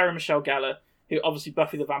cool. And Sarah Michelle Gellar, who obviously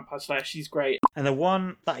Buffy the Vampire Slayer, she's great. And the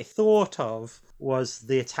one that I thought of was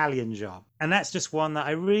The Italian Job. And that's just one that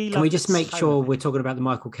I really Can we just make sure we're talking about the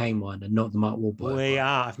Michael Caine one and not the Mark Wahlberg? We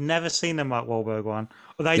are. I've never seen the Mark Wahlberg one.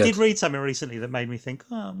 Although I Good. did read something recently that made me think,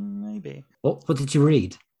 oh, maybe. What did you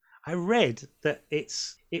read? I read that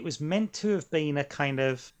it was meant to have been a kind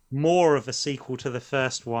of more of a sequel to the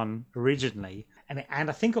first one originally. And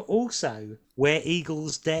I think also Where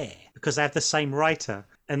Eagles Dare, because they have the same writer.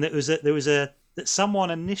 And that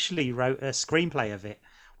someone initially wrote a screenplay of it,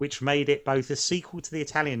 which made it both a sequel to The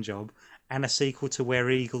Italian Job and a sequel to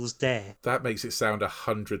Where Eagles Dare. That makes it sound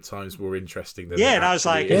 100 times more interesting than Yeah, it and I was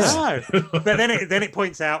like, actually is. no. But then it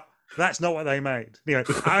points out that's not what they made. You know,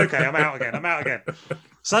 okay, I'm out again.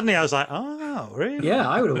 Suddenly I was like, oh, really? Yeah,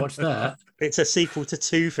 I would have watched that. It's a sequel to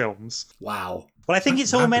 2 films. Wow. Well, I think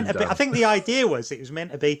it's all meant to be. done. I think the idea was it was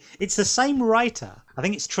meant to be. It's the same writer. I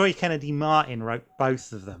think it's Troy Kennedy Martin wrote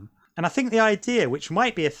both of them. And I think the idea, which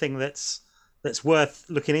might be a thing that's worth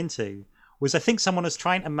looking into, was I think someone was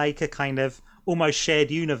trying to make a kind of almost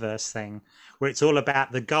shared universe thing where it's all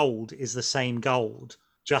about the gold is the same gold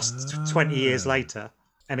just 20 years later.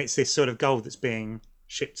 And it's this sort of gold that's being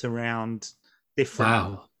shipped around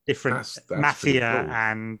different That's mafia pretty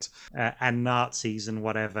cool. and Nazis and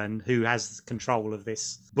whatever, and who has control of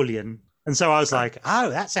this bullion. And so I was like, oh,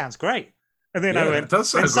 that sounds great. And then I went, it does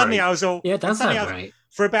sound and suddenly great. I was all, Yeah, it does suddenly sound I was-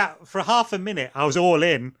 great. for half a minute, I was all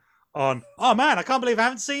in on, oh man, I can't believe I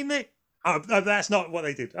haven't seen it. Oh, that's not what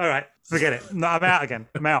they did. All right, forget it. No, I'm out again.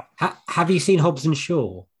 I'm out. Have you seen Hobbs and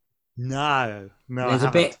Shaw? No. There's I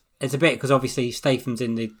a bit. There's a bit because obviously Statham's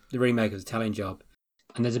in the remake of The Italian Job,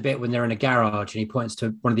 and there's a bit when they're in a garage and he points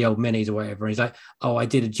to one of the old minis or whatever, and he's like, "Oh, I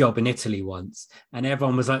did a job in Italy once," and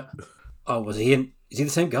everyone was like, "Oh, was he in? Is he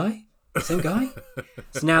the same guy? The same guy?"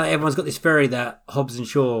 So now everyone's got this theory that Hobbs and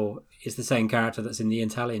Shaw is the same character that's in The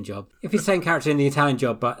Italian Job. If it's the same character in The Italian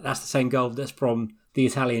Job, but that's the same gold that's from The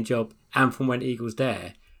Italian Job and from When Eagles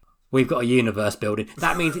Dare, we've got a universe building.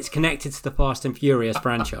 That means it's connected to the Fast and Furious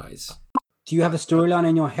franchise. Do you have a storyline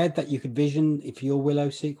in your head that you could vision if your Willow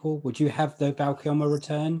sequel? Would you have the Val Kilmer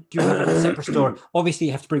return? Do you have a separate story? Obviously,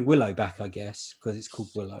 you have to bring Willow back, I guess, because it's called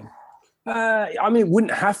Willow. I mean, it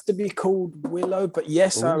wouldn't have to be called Willow, but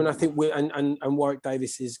yes, I mean, I think and Warwick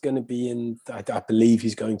Davis is going to be in. I believe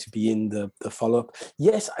he's going to be in the follow-up.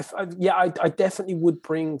 Yes, I definitely would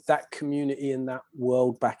bring that community and that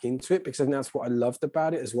world back into it, because I think that's what I loved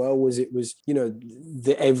about it as well. Was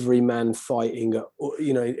the everyman fighting at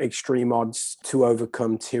extreme odds to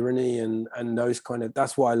overcome tyranny and those kind of.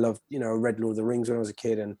 That's why I loved I read Lord of the Rings when I was a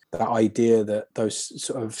kid, and that idea that those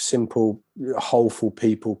sort of simple, wholeful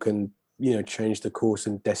people can change the course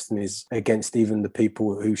and destinies against even the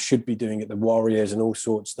people who should be doing it, the warriors and all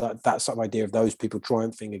sorts. That sort of idea of those people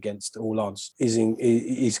triumphing against all odds is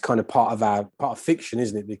kind of part of fiction,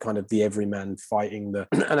 isn't it? The kind of the everyman fighting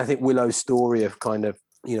and I think Willow's story of kind of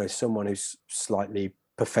someone who's slightly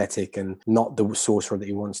pathetic and not the sorcerer that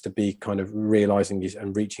he wants to be, kind of realizing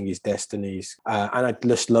and reaching his destinies. And I'd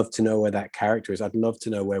just love to know where that character is. I'd love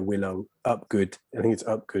to know where Willow Upgood, I think it's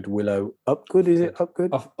Upgood, Willow Upgood, is it Upgood?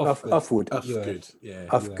 Upwood. Upgood, yeah.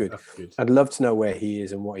 Upgood. Upgood. I'd love to know where he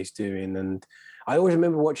is and what he's doing. And I always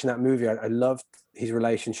remember watching that movie. I loved his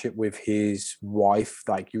relationship with his wife.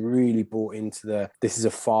 Like, you really bought into this is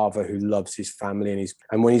a father who loves his family,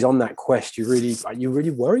 and when he's on that quest, you really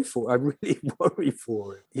worry for it. I really worry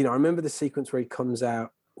for it. I remember the sequence where he comes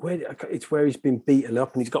out it's where he's been beaten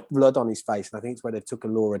up and he's got blood on his face, and I think it's where they've took a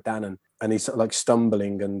Laura Dannon and he's sort of like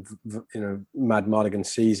stumbling, and Mad Mardigan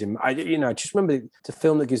sees him. I just remember it's a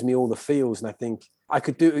film that gives me all the feels, and I think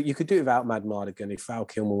you could do it without Mad Mardigan if Val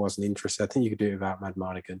Kilmer wasn't interested. I think you could do it without Mad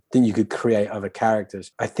Mardigan. I think you could create other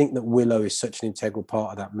characters. I think that Willow is such an integral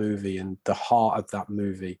part of that movie and the heart of that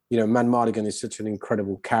movie. Mad Mardigan is such an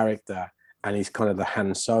incredible character, and he's kind of the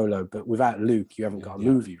Han Solo, but without Luke, you haven't got a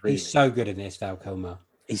movie, really. He's so good in this, Val Kilmer.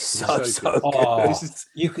 He's so good. Oh,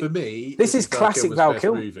 for me, this is classic Val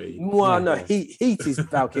Kilmer. Movie. Well, no, Heat is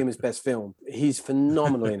Val Kilmer's best film. He's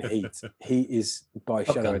phenomenal in Heat. He is, by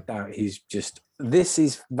shadow of a doubt, this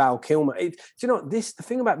is Val Kilmer. Do you know the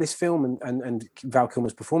thing about this film and Val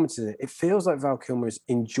Kilmer's performance in it? It feels like Val Kilmer is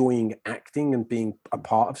enjoying acting and being a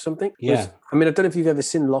part of something. Yeah. I mean, I don't know if you've ever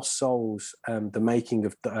seen Lost Souls, the making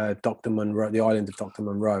of Dr. Monroe, the island of Dr.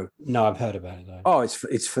 Monroe. No, I've heard about it though. Oh,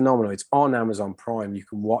 it's phenomenal. It's on Amazon Prime. You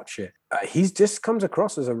can watch it. He just comes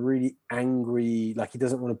across as a really angry, like he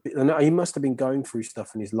doesn't want to be. He must have been going through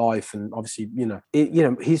stuff in his life, and obviously,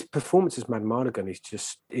 his performance as Mad Mardigan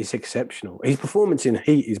is exceptional. His performance in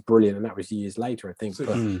Heat is brilliant, and that was years later, I think.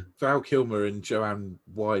 So Val Kilmer and Joanne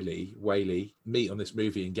Whaley meet on this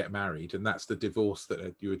movie and get married, and that's the divorce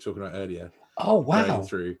that you were talking about earlier. Oh wow!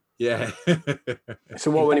 Through. Yeah.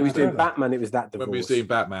 So when he was doing Batman, it was that divorce. When he was doing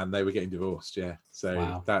Batman, they were getting divorced. Yeah.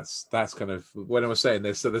 So that's kind of when I was saying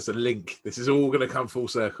there's a link. This is all going to come full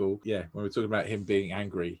circle. Yeah. When we're talking about him being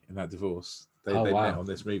angry in that divorce, they met on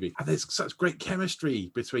this movie, and there's such great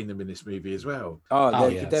chemistry between them in this movie as well.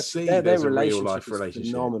 Their relationship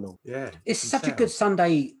is phenomenal. Yeah. It's such a good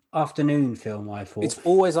Sunday afternoon film, I thought. It's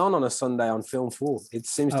always on a Sunday on Film 4. It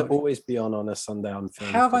seems to always be on a Sunday on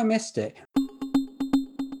Film 4. How have I missed it?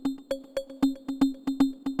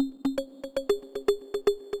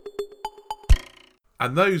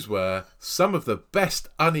 And those were some of the best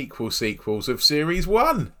unequal sequels of Series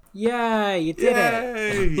 1. Yay, you did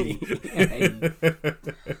it.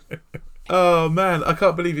 Oh, man, I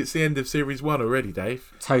can't believe it's the end of Series 1 already,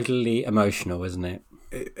 Dave. Totally emotional, isn't it?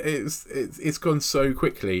 It's gone so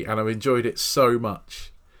quickly, and I've enjoyed it so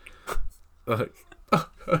much. But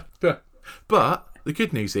the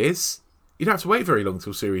good news is, you don't have to wait very long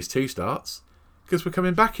till Series 2 starts, because we're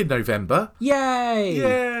coming back in November. Yay!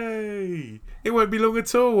 Yay! It won't be long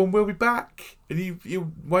at all, and we'll be back. And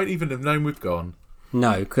you won't even have known we've gone.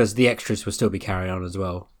 No, because the extras will still be carrying on as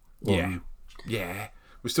well. Yeah.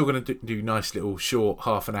 We're still going to do nice little short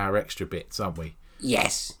half-an-hour extra bits, aren't we?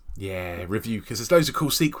 Yes. Yeah, review, because there's loads of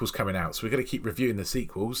cool sequels coming out, so we're going to keep reviewing the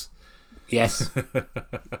sequels. Yes.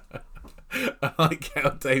 I like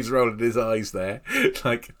how Dave's rolling his eyes there.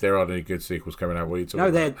 Like, there aren't any good sequels coming out. What are you talking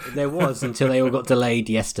about? No, there was until they all got delayed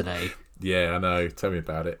yesterday. Yeah, I know. Tell me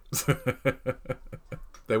about it.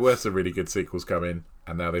 There were some really good sequels coming,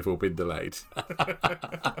 and now they've all been delayed.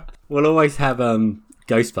 We'll always have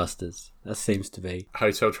Ghostbusters. That seems to be.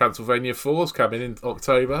 Hotel Transylvania 4's coming in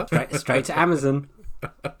October. Straight to Amazon.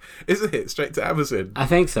 Is it? Straight to Amazon? I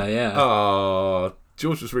think so, yeah. Oh,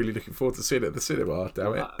 George was really looking forward to seeing it at the cinema,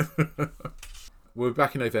 damn it. We'll be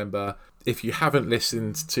back in November. If you haven't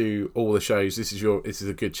listened to all the shows, this is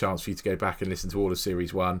a good chance for you to go back and listen to all of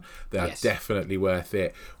Series 1. They are definitely worth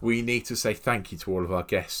it. We need to say thank you to all of our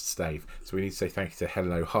guests, Dave. So we need to say thank you to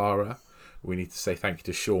Helen O'Hara. We need to say thank you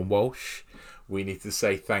to Sean Walsh. We need to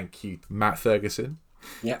say thank you to Matt Ferguson.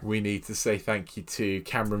 Yep. We need to say thank you to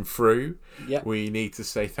Cameron Frew. Yep. We need to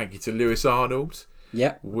say thank you to Lewis Arnold.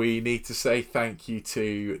 Yep. We need to say thank you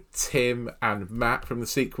to Tim and Matt from the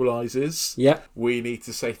Sequelizers. Yep. We need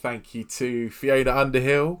to say thank you to Fiona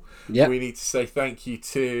Underhill. Yep. We need to say thank you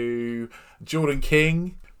to Jordan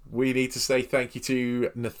King. We need to say thank you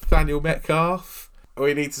to Nathaniel Metcalf.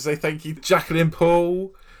 We need to say thank you to Jacqueline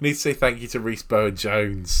Paul. We need to say thank you to Reese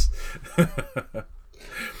Bowen-Jones.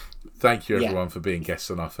 Thank you, everyone, for being guests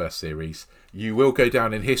on our first series. You will go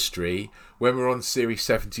down in history when we're on Series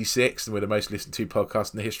 76 and we're the most listened to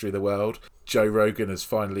podcast in the history of the world. Joe Rogan has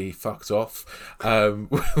finally fucked off.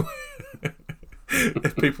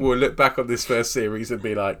 People will look back on this first series and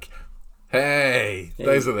be like, hey,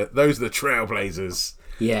 those are the trailblazers.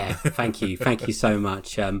 Yeah, thank you so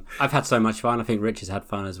much. I've had so much fun. I think Rich has had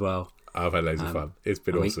fun as well. I've had loads of fun. It's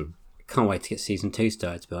been awesome. Can't wait to get season 2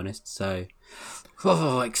 started, to be honest. So,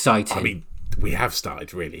 exciting. I mean, we have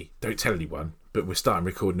started, really. Don't tell anyone, but we're starting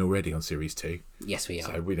recording already on Series 2. Yes, we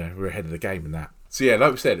are. So we're ahead of the game in that. So yeah,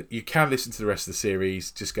 like we said, you can listen to the rest of the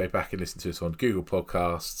series. Just go back and listen to us on Google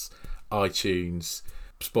Podcasts, iTunes,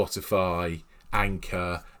 Spotify,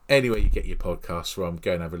 Anchor, anywhere you get your podcasts from.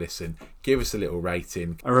 Go and have a listen. Give us a little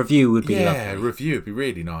rating. A review would be lovely. Yeah, a review would be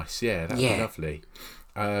really nice. Yeah, that'd be lovely.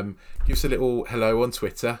 Give us a little hello on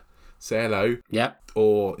Twitter. Say hello. Yep.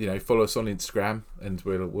 Or follow us on Instagram, and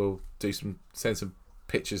we'll send some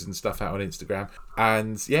pictures and stuff out on Instagram.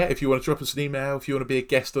 And yeah, if you want to drop us an email, if you want to be a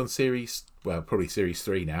guest on probably series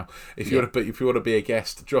 3 now. If you want to be a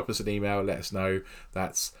guest, drop us an email. Let us know.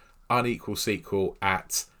 That's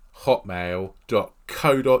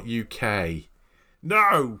unequalsequel@hotmail.co.uk.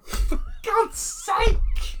 No, for God's sake.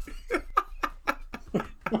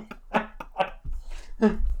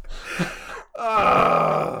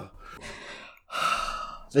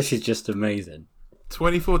 This is just amazing.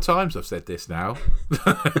 24 times I've said this now,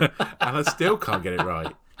 and I still can't get it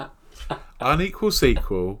right.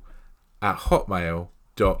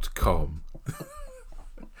 unequalsequel@hotmail.com.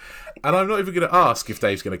 And I'm not even going to ask if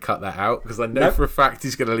Dave's going to cut that out, because I know for a fact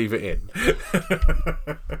he's going to leave it in.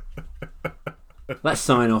 Let's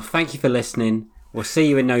sign off. Thank you for listening. We'll see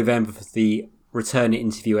you in November for the return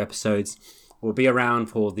interview episodes. We'll be around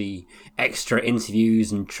for the extra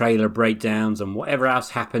interviews and trailer breakdowns and whatever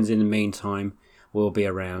else happens in the meantime. We'll be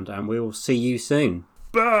around, and we'll see you soon.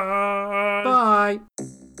 Bye. Bye.